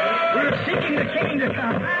kingdom. We're seeking the King to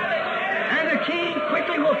come. And the King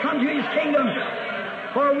quickly will come to His kingdom.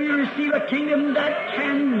 For we receive a kingdom that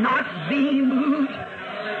cannot be moved.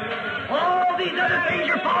 All these other things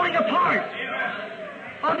are falling apart.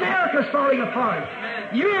 America's falling apart.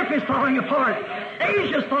 Europe is falling apart.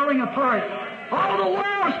 Asia's falling apart. All the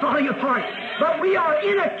world's falling apart. But we are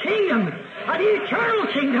in a kingdom, an eternal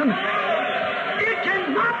kingdom. It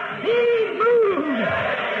cannot be moved.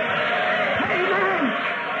 Amen.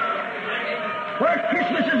 Where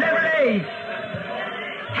Christmas is every day.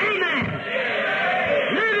 Amen.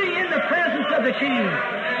 Living in the presence of the King.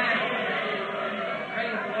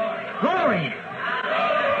 Glory.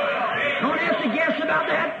 Don't have to guess about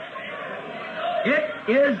that. It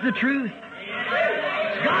is the truth.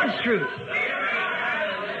 It's God's truth.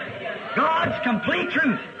 God's complete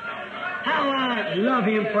truth. How I love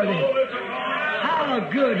Him for this. How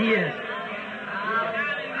good He is.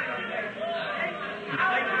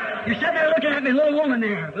 You're sitting there looking at me, little woman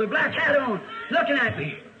there, with a black hat on, looking at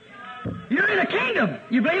me. You're in a kingdom.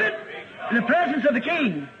 You believe it? In the presence of the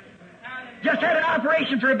King. Just had an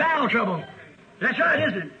operation for a bowel trouble. That's right,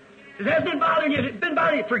 isn't it? If it hasn't been bothering you, if it's been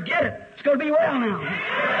bothering you, forget it. It's going to be well now.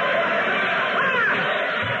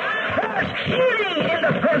 There's healing in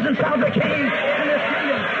the presence of the King and His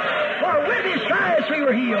kingdom. For with His stripes we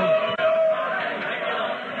were healed.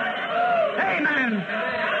 Amen.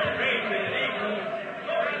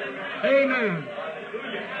 Amen.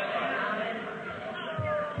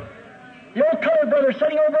 The old colored brother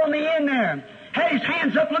sitting over on the end there had his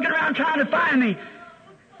hands up looking around trying to find me.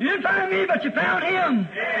 You didn't find me, but you found him.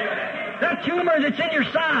 That tumor that's in your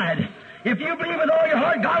side. If you believe with all your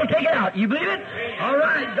heart, God will take it out. You believe it? All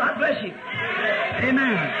right. God bless you.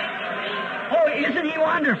 Amen. Oh, isn't He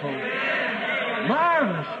wonderful?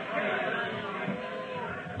 Marvelous.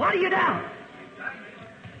 Why do you doubt?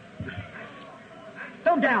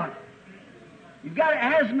 Don't doubt. You've got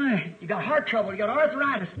asthma, you've got heart trouble, you've got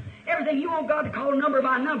arthritis. Everything you want God to call number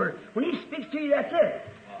by number. When He speaks to you, that's it.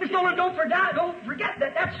 Just don't forget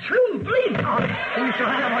that. That's true. Believe God, and you shall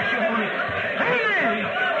have what you want. Amen.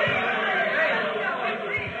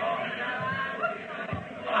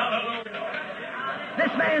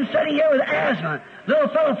 This man sitting here with asthma, little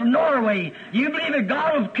fellow from Norway. You believe that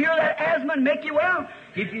God will cure that asthma and make you well?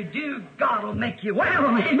 If you do, God will make you well.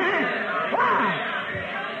 Amen. Why?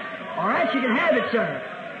 All right, you can have it, sir.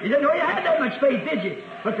 You didn't know you had that much faith, did you?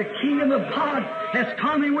 But the kingdom of God has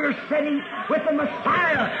come, and we're sitting with the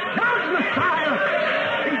Messiah. God's Messiah.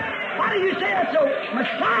 Why do you say that's so?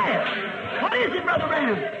 Messiah. What is it, Brother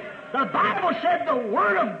Branham? The Bible said the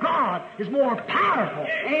Word of God is more powerful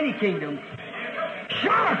than any kingdom.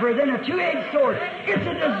 Sharper than a two-edged sword. It's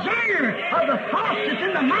a discerner of the thoughts that's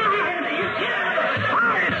in the mind of the intent of the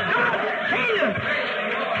heart. It's God's kingdom.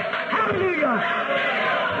 Hallelujah.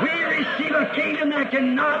 We receive a kingdom that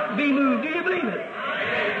cannot be moved. Do you believe it?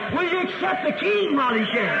 Will you accept the King while He's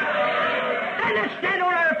here? And let's stand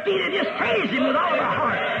on our feet and just praise Him with all of our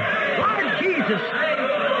heart. Lord Jesus,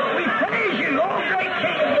 we praise You, O great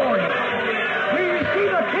King of glory. We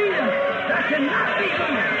receive a kingdom that cannot be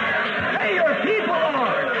moved. May Your people,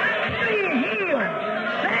 Lord, be healed,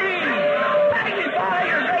 saved, magnify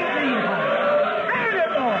Your great name, Lord. Grant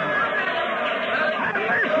it, Lord. Have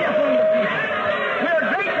mercy upon the people. We're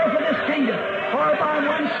grateful for this kingdom, for by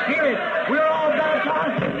one Spirit we're all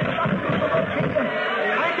baptized in the baptism of the kingdom.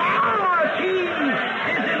 And now our King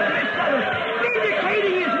is in the midst of us,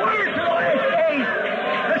 vindicating His word to the last days.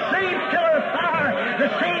 The same pillar of fire, the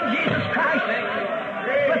same Jesus Christ,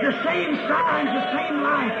 but the same signs, the same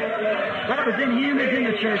life that was in Him is in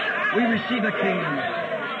the church. We receive a kingdom.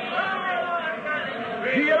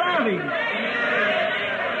 Do you love Him?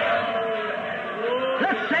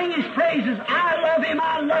 Let's sing His praises. I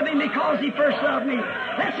love Him because He first loved me.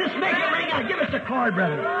 Let's just make it ring out. Give us a chord,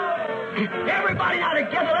 brother. Everybody now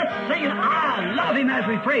together, let's sing it. I love Him as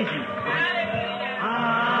we praise Him.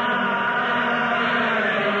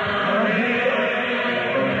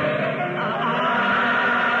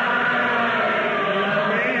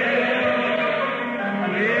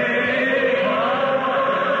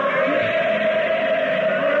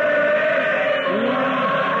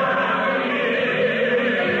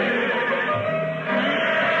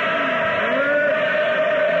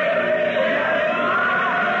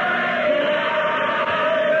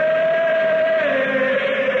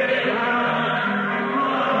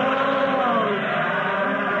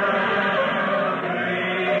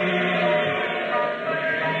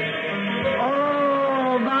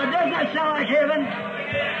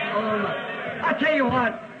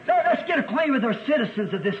 With our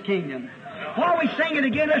citizens of this kingdom. While we sing it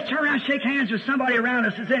again, let's turn around and shake hands with somebody around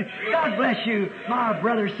us and say, God bless you, my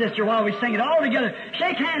brother, sister, while we sing it all together.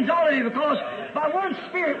 Shake hands, all of you, because by one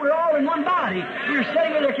Spirit we're all in one body. We're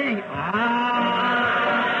sitting with our King.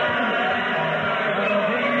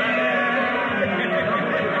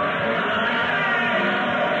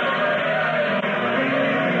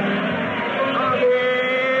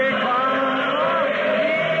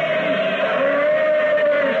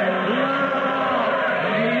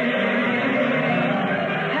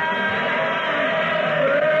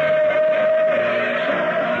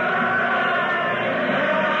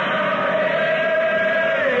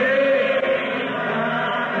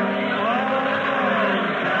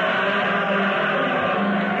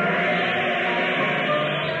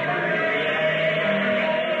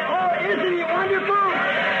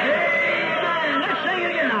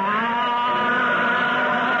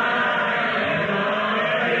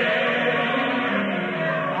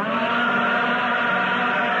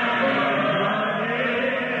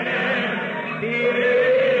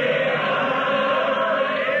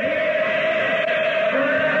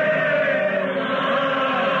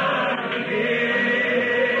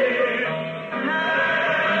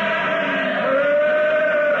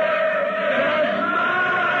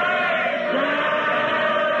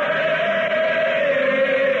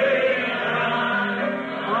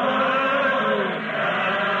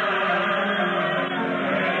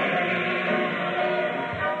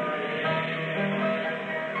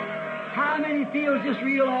 many feels just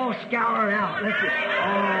real all scoured out? Let's just,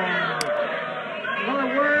 the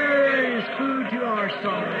word is food to our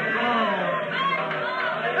soul. Oh,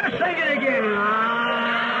 let's sing it again.